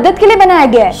के लिए मदद के लिए बनाया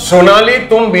गया है। सोनाली,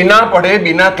 तुम बिना पढ़े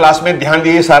बिना क्लास में ध्यान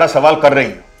दिए सारा सवाल कर रही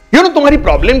हो। यू नो तुम्हारी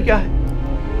प्रॉब्लम क्या है?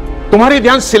 तुम्हारी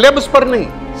ध्यान सिलेबस पर नहीं,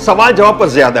 सवाल जवाब पर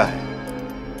ज्यादा है।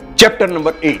 चैप्टर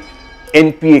नंबर 8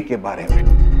 एनपीए के बारे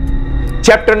में,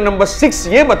 चैप्टर नंबर 6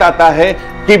 यह बताता है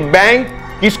कि बैंक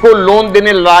किसको लोन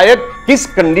देने लायक किस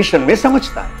कंडीशन में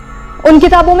समझता है। उन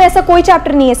किताबों में ऐसा कोई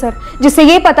चैप्टर नहीं है सर जिससे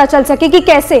ये पता चल सके कि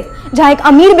कैसे जहां एक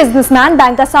अमीर बिजनेसमैन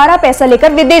बैंक का सारा पैसा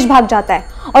लेकर विदेश भाग जाता है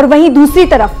और वहीं दूसरी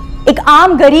तरफ एक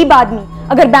आम गरीब आदमी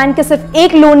अगर बैंक के सिर्फ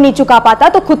एक लोन नहीं चुका पाता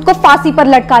तो खुद को फांसी पर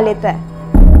लटका लेता है।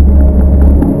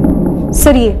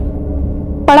 सर ये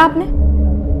पढ़ा आपने?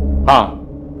 हाँ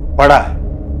पढ़ा है।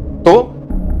 तो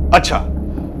अच्छा,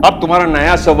 अब तुम्हारा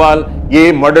नया सवाल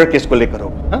ये मर्डर केस को लेकर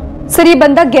होगा। सर ये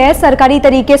बंदा गैर सरकारी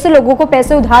तरीके से लोगों को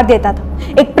पैसे उधार देता था,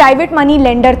 एक प्राइवेट मनी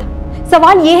लेंडर था।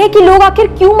 सवाल ये है कि लोग आखिर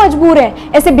क्यों मजबूर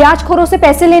हैं ऐसे ब्याजखोरों से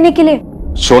पैसे लेने के लिए।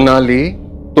 सोनाली,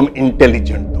 तुम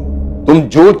इंटेलिजेंट हो, तुम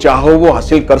जो चाहो वो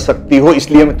हासिल कर सकती हो,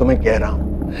 इसलिए मैं तुम्हें कह रहा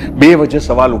हूं बेवजह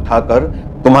सवाल उठाकर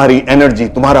तुम्हारी एनर्जी,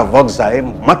 तुम्हारा वक्त जाए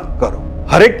मत करो।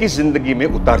 हर एक की जिंदगी में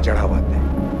उतार चढ़ाव आते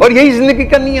हैं और यही जिंदगी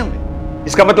का नियम है।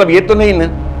 इसका मतलब ये तो नहीं ना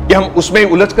कि हम उसमें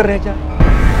उलझ कर रह जाए।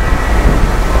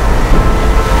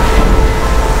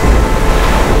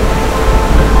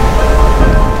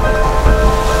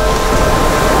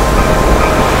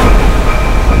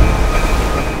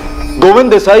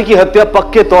 गोविंद देसाई की हत्या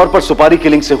पक्के तौर पर सुपारी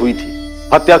किलिंग से हुई थी।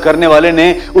 हत्या करने वाले ने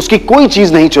उसकी कोई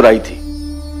चीज नहीं चुराई थी।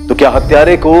 तो क्या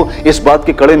हत्यारे को इस बात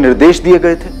के कड़े निर्देश दिए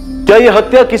गए थे? क्या यह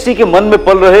हत्या किसी के मन में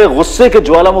पल रहे गुस्से के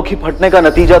ज्वालामुखी फटने का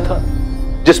नतीजा था,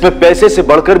 जिसमें पैसे से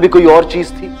बढ़कर भी कोई और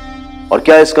चीज थी? और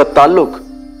क्या इसका ताल्लुक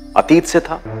अतीत से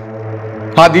था?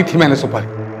 हाँ, दी थी मैंने सुपारी।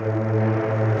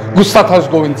 गुस्सा था उस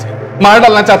गोविंद से, मार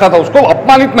डालना चाहता था उसको,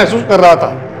 अपमानित महसूस कर रहा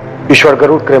था। ईश्वर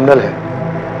गरुड़ क्रिमिनल है।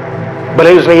 भले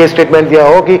ही उसने ये स्टेटमेंट दिया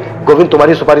हो कि गोविंद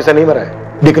तुम्हारी सुपारी से नहीं मरा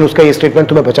है, लेकिन उसका ये स्टेटमेंट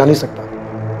तुम्हें बचा नहीं सकता।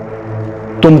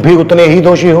 तुम भी उतने ही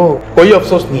दोषी हो। कोई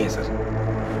अफसोस नहीं है सर,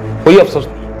 कोई अफसोस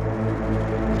नहीं है।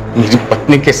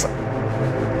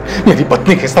 मेरी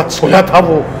पत्नी के साथ सोया था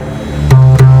वो।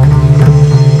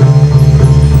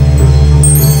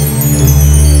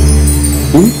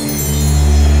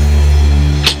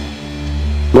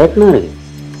 बैठना रे,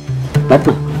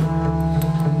 बैठना।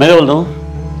 मैं क्या बोलता हूँ,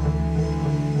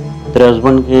 तेरे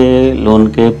हस्बैंड के लोन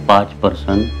के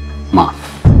 5% माफ।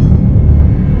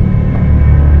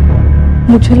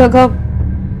 मुझे लगा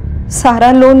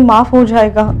सारा लोन माफ हो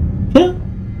जाएगा।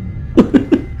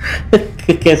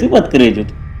 कैसी बात कर रही है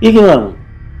तू? ये क्या बात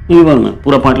है? ये बोलना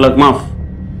पूरा 5 लाख माफ।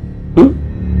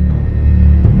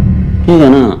 ठीक है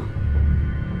ना,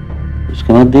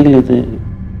 उसके बाद देख लेते हैं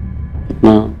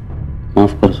कितना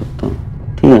माफ कर सकता हूँ।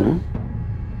 ठीक है ना?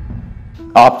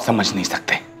 आप समझ नहीं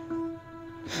सकते,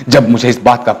 जब मुझे इस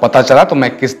बात का पता चला तो मैं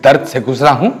किस दर्द से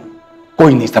गुजरा हूं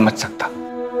कोई नहीं समझ सकता,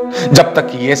 जब तक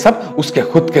कि ये सब उसके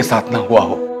खुद के साथ ना हुआ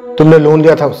हो। तुमने लोन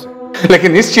लिया था उससे,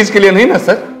 लेकिन इस चीज के लिए नहीं ना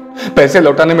सर। पैसे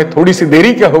लौटाने में थोड़ी सी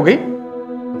देरी क्या हो गई?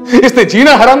 इसने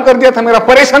जीना हराम कर दिया था मेरा,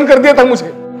 परेशान कर दिया था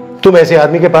मुझे। तुम ऐसे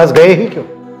आदमी के पास गए ही क्यों?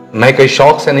 मैं कई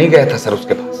शौक से नहीं गया था सर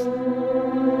उसके पास।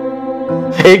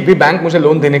 एक भी बैंक मुझे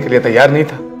लोन देने के लिए तैयार नहीं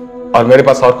था और मेरे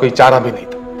पास और कोई चारा भी नहीं था।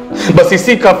 बस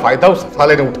इसी का फायदा उस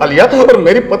साले ने उठा लिया और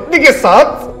मेरी पत्नी के साथ।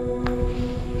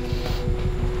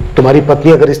 तुम्हारी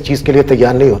पत्नी अगर इस चीज के लिए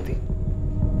तैयार नहीं होती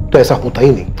तो ऐसा होता ही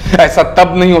नहीं। ऐसा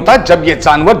तब नहीं होता जब ये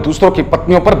जानवर दूसरों की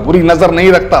पत्नियों पर बुरी नजर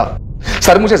नहीं रखता।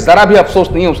 सर मुझे जरा भी अफसोस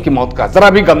नहीं है उसकी मौत का, जरा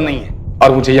भी गम नहीं है।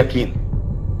 और मुझे यकीन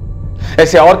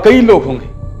ऐसे और कई लोग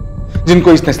होंगे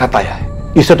जिनको इसने सताया है।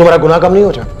 इससे तुम्हारा गुनाह कम नहीं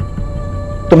हो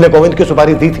जाता। तुमने गोविंद की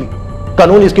सुपारी दी थी,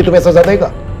 कानून इसकी तुम्हें सजा देगा।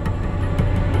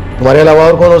 तुम्हारे अलावा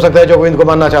और कौन हो सकता है जो गोविंद को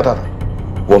मारना चाहता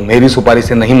था? वो मेरी सुपारी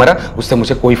से नहीं मरा, उससे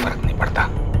मुझे कोई फर्क नहीं पड़ता।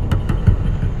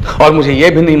 और मुझे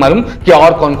यह भी नहीं मालूम कि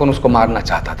और कौन कौन उसको मारना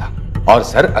चाहता था। और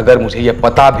सर अगर मुझे यह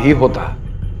पता भी होता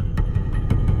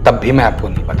तब भी मैं आपको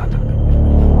नहीं बताता।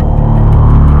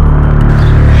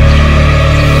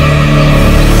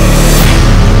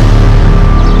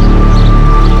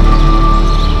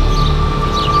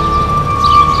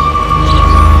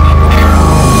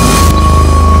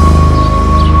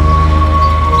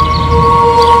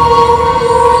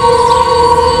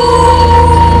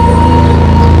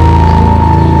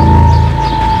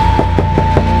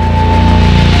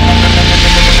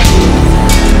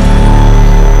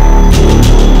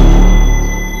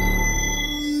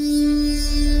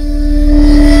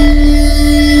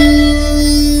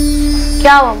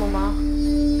 क्या हुआ मम्मा?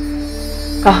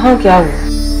 कहाँ क्या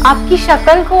हुआ? आपकी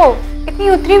शक्ल को इतनी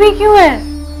उतरी हुई क्यों है?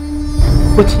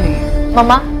 कुछ नहीं।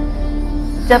 मम्मा,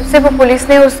 जब से वो पुलिस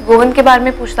ने उस गोविंद के बारे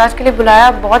में पूछताछ के लिए बुलाया,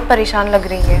 बहुत परेशान लग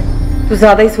रही है। तू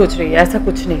ज्यादा ही सोच रही है, ऐसा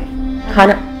कुछ नहीं।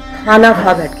 खाना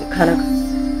खा, बैठ के खाना खा।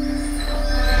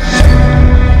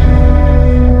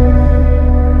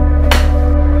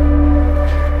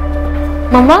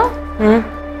 मम्मा,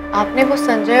 आपने वो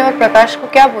संजय और प्रकाश को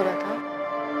क्या बोला था?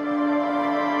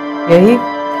 यही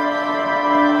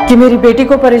कि मेरी बेटी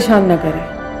को परेशान न करे।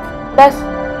 बस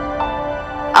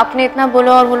आपने इतना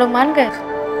बोला और वो लोग मान गए?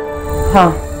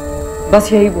 हाँ,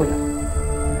 बस यही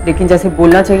बोला, लेकिन जैसे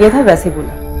बोलना चाहिए था वैसे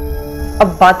बोला।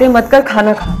 अब बातें मत कर,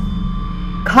 खाना खा।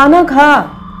 खाना खा।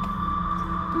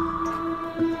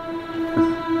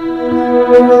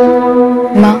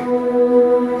 माँ,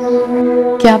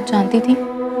 क्या आप जानती थी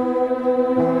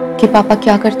कि पापा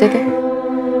क्या करते थे?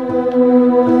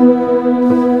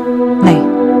 नहीं,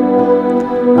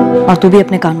 और तू भी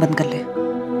अपने कान बंद कर ले।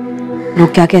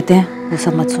 लोग क्या कहते हैं वो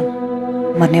सब मत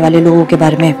सुन। मरने वाले लोगों के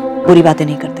बारे में बुरी बातें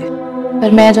नहीं करते।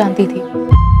 पर मैं जानती थी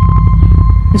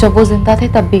जब वो जिंदा थे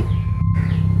तब भी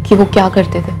कि वो क्या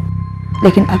करते थे।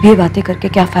 लेकिन अब ये बातें करके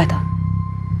क्या फायदा?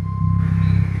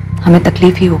 हमें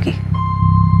तकलीफ ही होगी।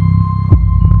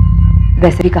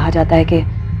 वैसे भी कहा जाता है कि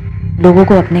लोगों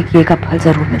को अपने किए का फल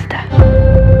जरूर मिलता है।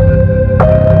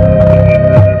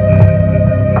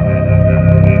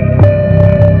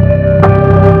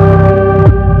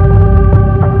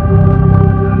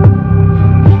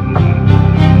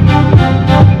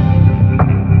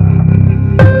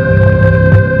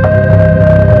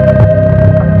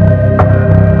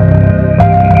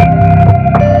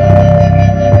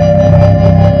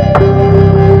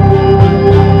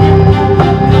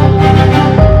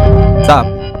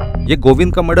 ये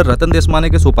गोविंद का मर्डर रतन देशमाने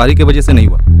के सुपारी की वजह से नहीं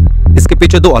हुआ। इसके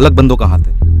पीछे दो अलग बंदों का हाथ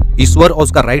है, ईश्वर और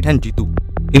उसका राइट हैंड जीतू।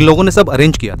 इन लोगों ने सब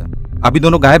अरेंज किया था। अभी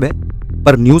दोनों गायब है,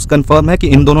 पर न्यूज कंफर्म है कि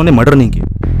इन दोनों ने मर्डर नहीं किया।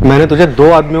 मैंने तुझे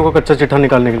 2 आदमियों का कच्चा चिट्ठा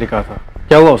निकालने के लिए कहा था,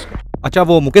 क्या हुआ उसका? अच्छा,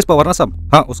 वो मुकेश पवार ना साहब?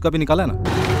 हाँ, उसका भी निकाला है ना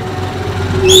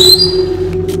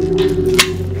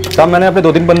साहब। मैंने अपने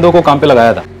 2-3 बंदों को काम पे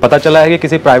लगाया था। पता चला है कि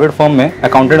किसी प्राइवेट फर्म में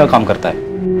अकाउंटेंट का काम करता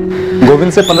है।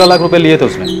 गोविंद से 15 लाख रुपए लिए थे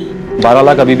उसने, 12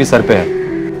 लाख अभी भी सर पे है।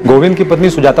 गोविंद की पत्नी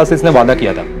सुजाता से इसने वादा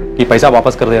किया था कि पैसा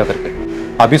वापस कर देगा करके।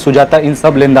 अभी सुजाता इन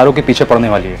सब लेनदारों के पीछे पड़ने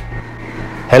वाली है।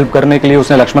 हेल्प करने के लिए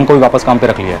उसने लक्ष्मण को भी वापस काम पे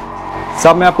रख लिया है।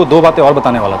 साहब, मैं आपको 2 बातें और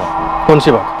बताने वाला था। कौन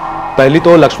सी बात? पहली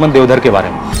तो लक्ष्मण देवधर के बारे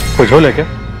में। कुछ हो लेके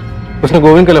उसने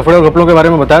गोविंद के लफड़े और घपलों के बारे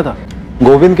में बताया था।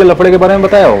 गोविंद के लफड़े के बारे में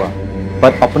बताया होगा,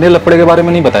 पर अपने लफड़े के बारे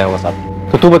में नहीं बताया होगा साहब।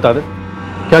 तो तू बता दे,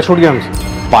 क्या छूट गया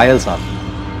हमसे? पायल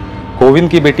साहब, गोविंद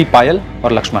की बेटी पायल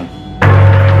और लक्ष्मण।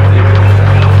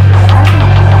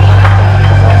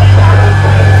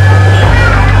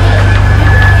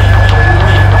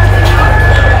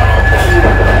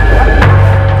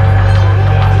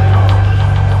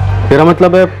 तेरा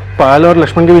मतलब है पायल और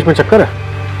लक्ष्मण के बीच में चक्कर है?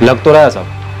 लग तो रहा है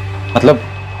साहब। मतलब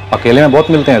अकेले में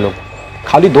बहुत मिलते हैं लोग,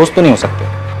 खाली दोस्त तो नहीं हो सकते।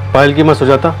 पायल की मां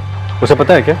सुजाता, उसे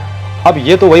पता है क्या? अब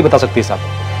ये तो वही बता सकती है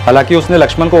साहब। हालांकि उसने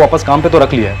लक्ष्मण को वापस काम पे तो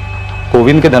रख लिया है।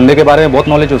 गोविंद के धंधे के बारे में बहुत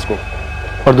नॉलेज है उसको।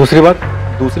 और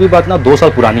दूसरी बात ना 2 साल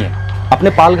पुरानी है। अपने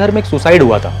पाल घर में एक सुसाइड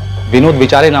हुआ था। विनोद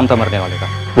विचारे नाम था मरने वाले का।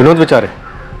 विनोद विचारे?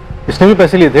 इसने भी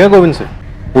पैसे लिए थे गोविंद से?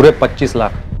 पूरे 25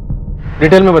 लाख।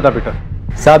 डिटेल में बता बेटा।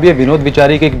 साहब, ये विनोद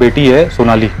विचारी की एक बेटी है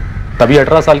सोनाली, तभी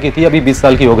 18 साल की थी, अभी 20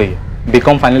 साल की हो गई है।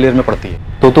 बीकॉम फाइनल ईयर में पढ़ती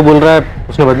है। तो तू बोल रहा है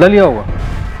उसने बदला लिया होगा?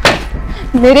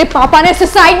 मेरे पापा ने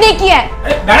सुसाइड नहीं किया है।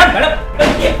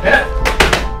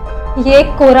 ये एक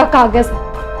कोरा कागज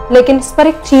है, लेकिन इस पर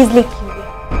एक चीज लिखी हुई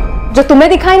है जो तुम्हें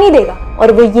दिखाई नहीं देगा,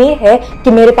 और वो ये है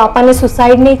कि मेरे पापा ने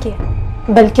सुसाइड नहीं किया,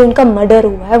 बल्कि उनका मर्डर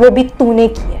हुआ है, वो भी तूने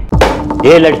किया है।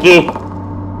 ये लड़की,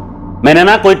 मैंने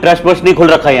ना कोई ट्रस्ट वस्ट नहीं खुल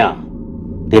रखा यहाँ।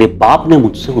 तेरे बाप ने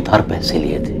मुझसे उधार पैसे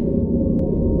लिए थे,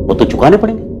 वो तो चुकाने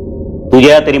पड़ेंगे तुझे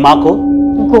या तेरी माँ को।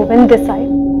 गोविंद देसाई,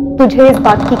 तुझे इस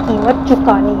बात की कीमत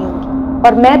चुकानी होगी,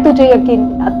 और मैं तुझे यकीन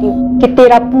दिलाती हूँ कि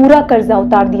तेरा पूरा कर्जा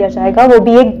उतार दिया जाएगा, वो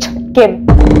भी एक झटके में।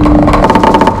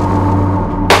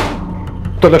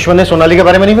 तो लक्ष्मण ने सोनाली के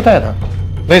बारे में नहीं बताया था?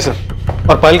 नहीं सर,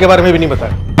 और पायल के बारे में भी नहीं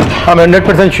बताया। हम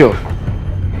 100% श्योर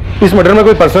इस मर्डर में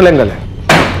कोई पर्सनल एंगल है,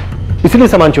 इसलिए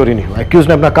सामान चोरी नहीं हुआ। एक्यूज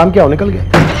ने अपना काम किया और निकल गया।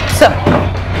 सर,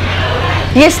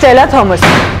 ये स्टेला थॉमस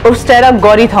और स्टेला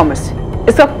गौरी थॉमस,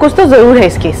 इसका कुछ तो जरूर है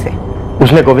इस केस से।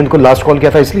 उसने गोविंद को लास्ट कॉल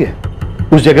किया था, इसलिए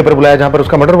उस जगह पर बुलाया जहां पर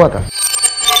उसका मर्डर हुआ था।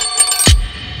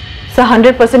 सर,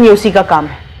 100% ये उसी का काम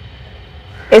है।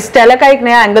 इस स्टेला का एक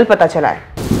नया एंगल पता चला है।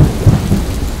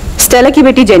 स्टेला की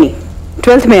बेटी जेनी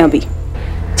 12th में अभी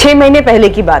 6 महीने पहले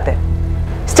की बात है।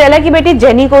 स्टेला की बेटी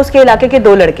जेनी को उसके इलाके के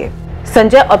 2 लड़के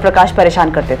संजय और प्रकाश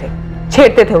परेशान करते थे,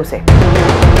 छेड़ते थे उसे।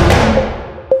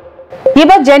 ये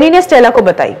बात जेनी ने स्टेला को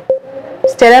बताई।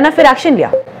 स्टेला ने फिर एक्शन लिया,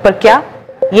 पर क्या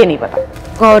ये नहीं पता।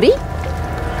 गौरी,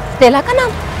 स्टेला का नाम?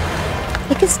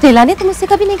 लेकिन स्टेला ने तो मुझसे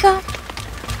कभी नहीं कहा।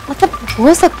 मतलब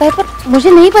हो सकता है पर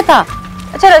मुझे नहीं पता।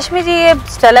 अच्छा रश्मि जी, ये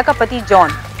स्टेला का पति जॉन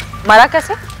मरा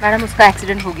कैसे? मैडम उसका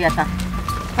एक्सीडेंट हो गया था।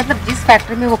 मतलब जिस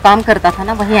फैक्ट्री में वो काम करता था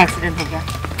ना, वहीं एक्सीडेंट हो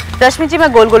गया। रश्मि जी,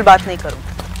 मैं गोल गोल बात नहीं करूं,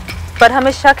 पर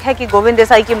हमें शक है कि गोविंद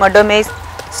देसाई की मर्डर में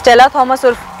स्टेला थॉमस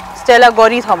और स्टेला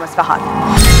गौरी थॉमस का हाथ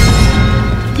है।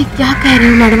 ये क्या कह रही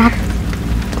हो मैडम आप?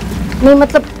 नहीं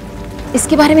मतलब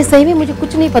इसके बारे में सही में मुझे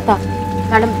कुछ नहीं पता।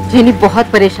 मैडम जेनी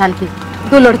बहुत परेशान थी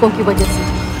 2 लड़कों की वजह से,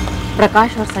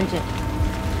 प्रकाश और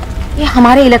संजय। ये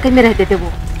हमारे इलाके में रहते थे।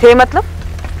 वो थे मतलब?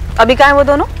 अभी कहाँ है वो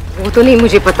दोनों? वो तो नहीं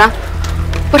मुझे पता,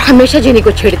 पर हमेशा जेनी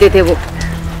को छेड़ते थे वो,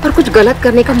 और कुछ गलत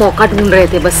करने का मौका ढूंढ रहे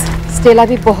थे बस। स्टेला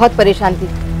भी बहुत परेशान थी।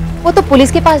 वो तो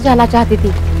पुलिस के पास जाना चाहती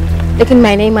थी, लेकिन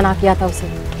मैंने ही मना किया था उसे।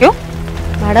 क्यों?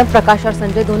 मैडम प्रकाश और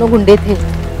संजय दोनों गुंडे थे।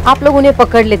 आप लोग उन्हें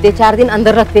पकड़ लेते, 4 दिन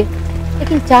अंदर रखते,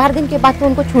 लेकिन 4 दिन के बाद तो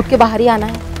उनको छूट के बाहर ही आना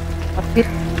है। और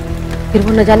फिर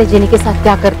वो न जाने जेनी के साथ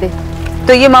क्या करते।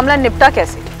 तो ये मामला निपटा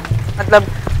कैसे? मतलब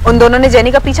उन दोनों ने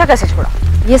जेनी का पीछा कैसे छोड़ा?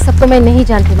 ये सब तो मैं नहीं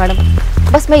जानती मैडम,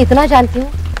 बस मैं इतना जानती हूँ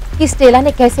कि स्टेला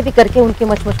ने कैसे भी करके उनके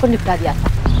मचमच को निपटा दिया था।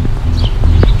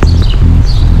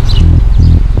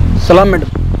 सलाम मैडम।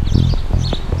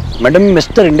 मैडम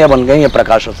मिस्टर इंडिया बन गए ये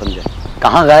प्रकाश और संजय।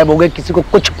 कहाँ गायब हो गए किसी को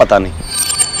कुछ पता नहीं।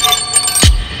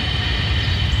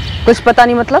 कुछ पता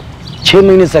नहीं मतलब? 6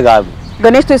 महीने से गायब।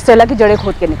 गणेश तो स्टेला की जड़ें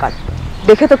खोद के निकाल,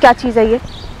 देखे तो क्या चीज है ये,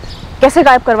 कैसे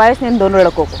गायब करवाया इसने इन दोनों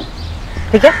लड़कों को।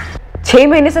 ठीक है, 6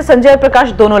 महीने से संजय और प्रकाश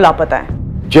दोनों लापता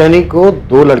हैं। जेनी को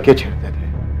 2 लड़के छेड़ते थे,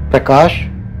 प्रकाश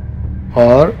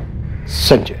और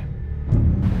संजय।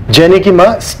 जेनी की मां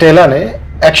स्टेला ने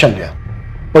एक्शन लिया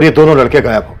और ये दोनों लड़के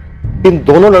गायब हो गए। इन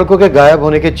दोनों लड़कों के गायब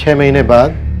होने के 6 महीने बाद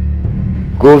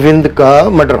गोविंद का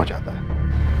मर्डर हो जाता है।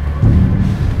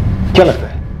 क्या लगता है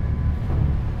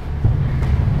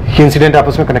ये इंसिडेंट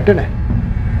आपस में कनेक्टेड है?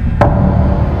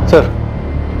 सर,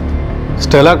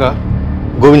 स्टेला का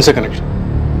गोविंद से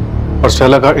कनेक्शन और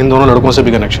स्टेला का इन दोनों लड़कों से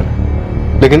भी कनेक्शन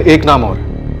है, लेकिन एक नाम और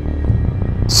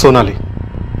है, सोनाली।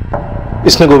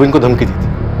 इसने गोविंद को धमकी दी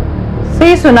थी।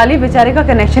 सही, सोनाली बेचारे का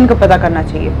कनेक्शन को पता करना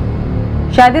चाहिए।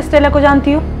 शायद स्टेला को जानती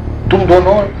हो। तुम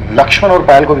दोनों लक्ष्मण और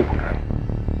पायल को भी भूल रहे हो।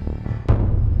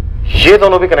 ये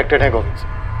दोनों भी कनेक्टेड हैं गोविंद से।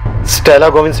 स्टेला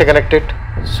गोविंद से कनेक्टेड,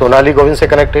 सोनाली गोविंद से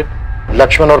कनेक्टेड,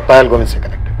 लक्ष्मण और पायल गोविंद से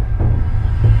कनेक्टेड।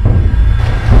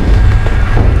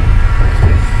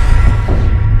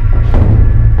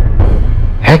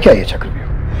 है क्या ये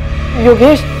चक्रव्यूह?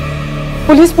 योगेश,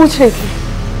 पुलिस पूछ रही थी।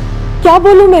 क्या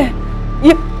बोलूं मैं?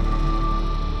 ये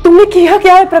तुमने किया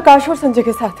क्या है प्रकाश और संजय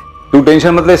के साथ? तू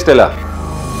टेंशन मत ले स्टेला,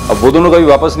 अब वो दोनों कभी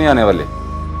वापस नहीं आने वाले।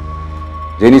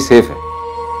 जेनी सेफ है।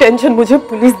 टेंशन मुझे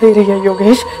पुलिस दे रही है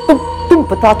योगेश। तुम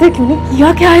बताते क्यों नहीं?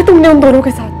 किया क्या है तुमने उन दोनों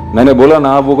के साथ? मैंने बोला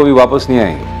ना, वो कभी वापस नहीं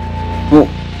आएंगे। तू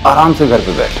आराम से घर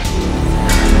पे बैठ।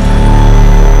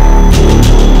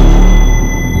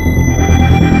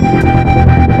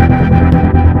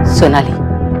 सोनाली,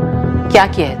 क्या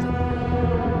किया है तू?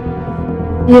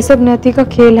 ये सब नियति का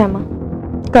खेल है माँ,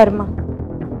 कर्मा।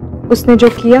 उसने जो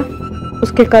किया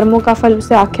उसके कर्मों का फल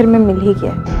उसे आखिर में मिल ही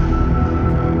गया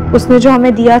है। उसने जो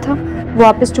हमें दिया था वो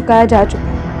वापस चुकाया जा चुका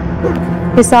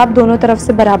है। हिसाब दोनों तरफ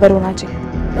से बराबर होना चाहिए।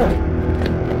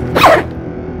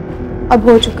 अब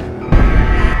हो चुका है।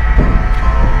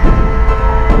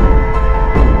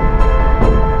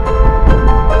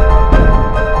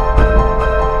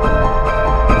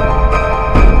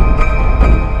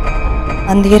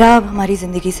 अंधेरा अब हमारी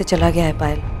जिंदगी से चला गया है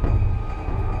पायल।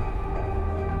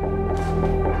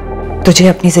 तुझे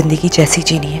अपनी जिंदगी जैसी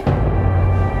जीनी है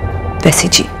वैसी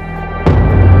जी।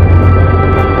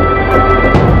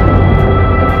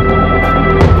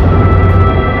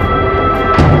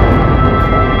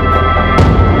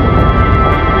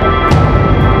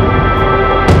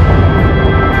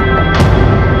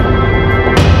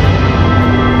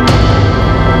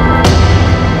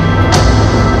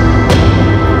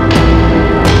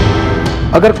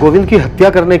 अगर गोविंद की हत्या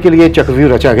करने के लिए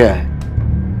चक्रव्यूह रचा गया है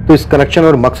तो इस कनेक्शन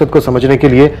और मकसद को समझने के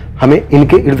लिए हमें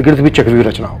इनके इर्द गिर्द भी चक्रव्यूह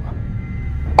रचना होगा।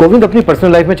 गोविंद अपनी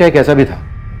पर्सनल लाइफ में चाहे कैसा भी था,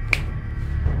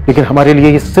 लेकिन हमारे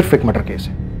लिए ये सिर्फ एक मर्डर केस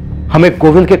है। हमें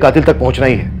गोविंद के कातिल तक पहुंचना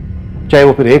ही है, चाहे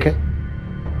वो फिर एक है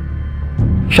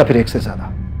या फिर एक से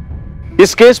ज्यादा।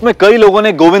 इस केस में कई लोगों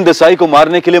ने गोविंद देसाई को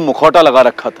मारने के लिए मुखौटा लगा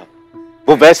रखा था।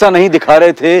 वो वैसा नहीं दिखा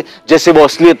रहे थे जैसे वो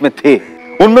असलियत में थे।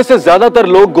 उनमें से ज्यादातर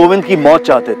लोग गोविंद की मौत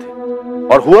चाहते थे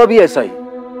और हुआ भी ऐसा ही।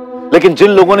 लेकिन जिन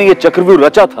लोगों ने यह चक्रव्यूह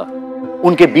रचा था,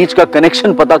 उनके बीच का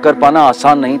कनेक्शन पता कर पाना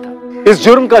आसान नहीं था। इस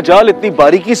जुर्म का जाल इतनी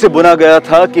बारीकी से बुना गया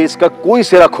था कि इसका कोई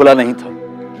सिरा खुला नहीं था।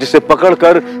 जिसे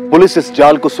पकड़कर पुलिस इस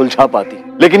जाल को सुलझा पाती।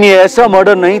 लेकिन ये ऐसा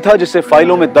मर्डर नहीं था जिसे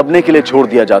फाइलों में दबने के लिए छोड़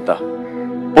दिया जाता।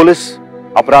 पुलिस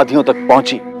अपराधियों तक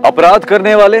पहुंची। अपराध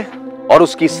करने वाले और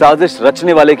उसकी साजिश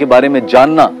रचने वाले के बारे में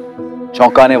जानना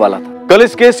चौंकाने वाला था। कल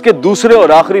इस केस के दूसरे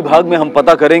और आखिरी भाग में हम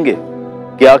पता करेंगे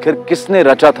कि आखिर किसने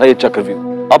रचा था ये चक्रव्यूह।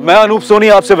 अब मैं अनूप सोनी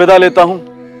आपसे विदा लेता हूं,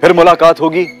 फिर मुलाकात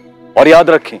होगी। और याद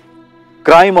रखें,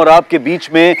 क्राइम और आपके बीच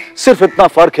में सिर्फ इतना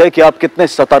फर्क है कि आप कितने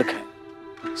सतर्क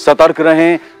हैं। सतर्क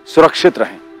रहें, सुरक्षित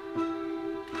रहें।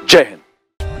 जय Hind.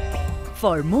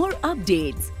 For more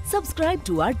updates, subscribe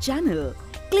to our channel,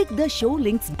 click the show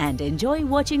links and enjoy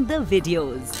watching the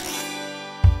videos.